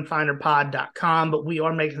nothingfinerpod.com. But we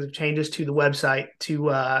are making some changes to the website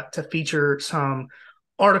to feature some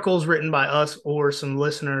articles written by us or some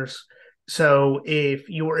listeners. So if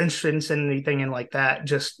you're interested in sending anything in like that,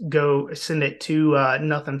 just go send it to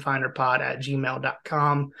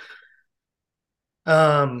nothingfinerpod@gmail.com.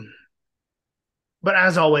 But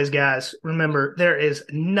as always, guys, remember, there is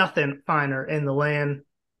nothing finer in the land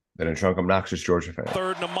than a drunk, obnoxious Georgia fan.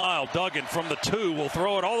 3rd and a mile. Duggan from the 2 will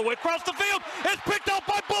throw it all the way across the field. It's picked up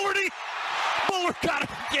by Bullardy. Bullard got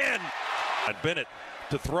it again. And Bennett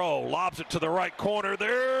to throw, lobs it to the right corner.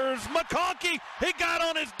 There's McConkey. He got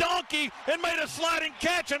on his donkey and made a sliding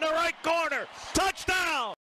catch in the right corner. Touchdown.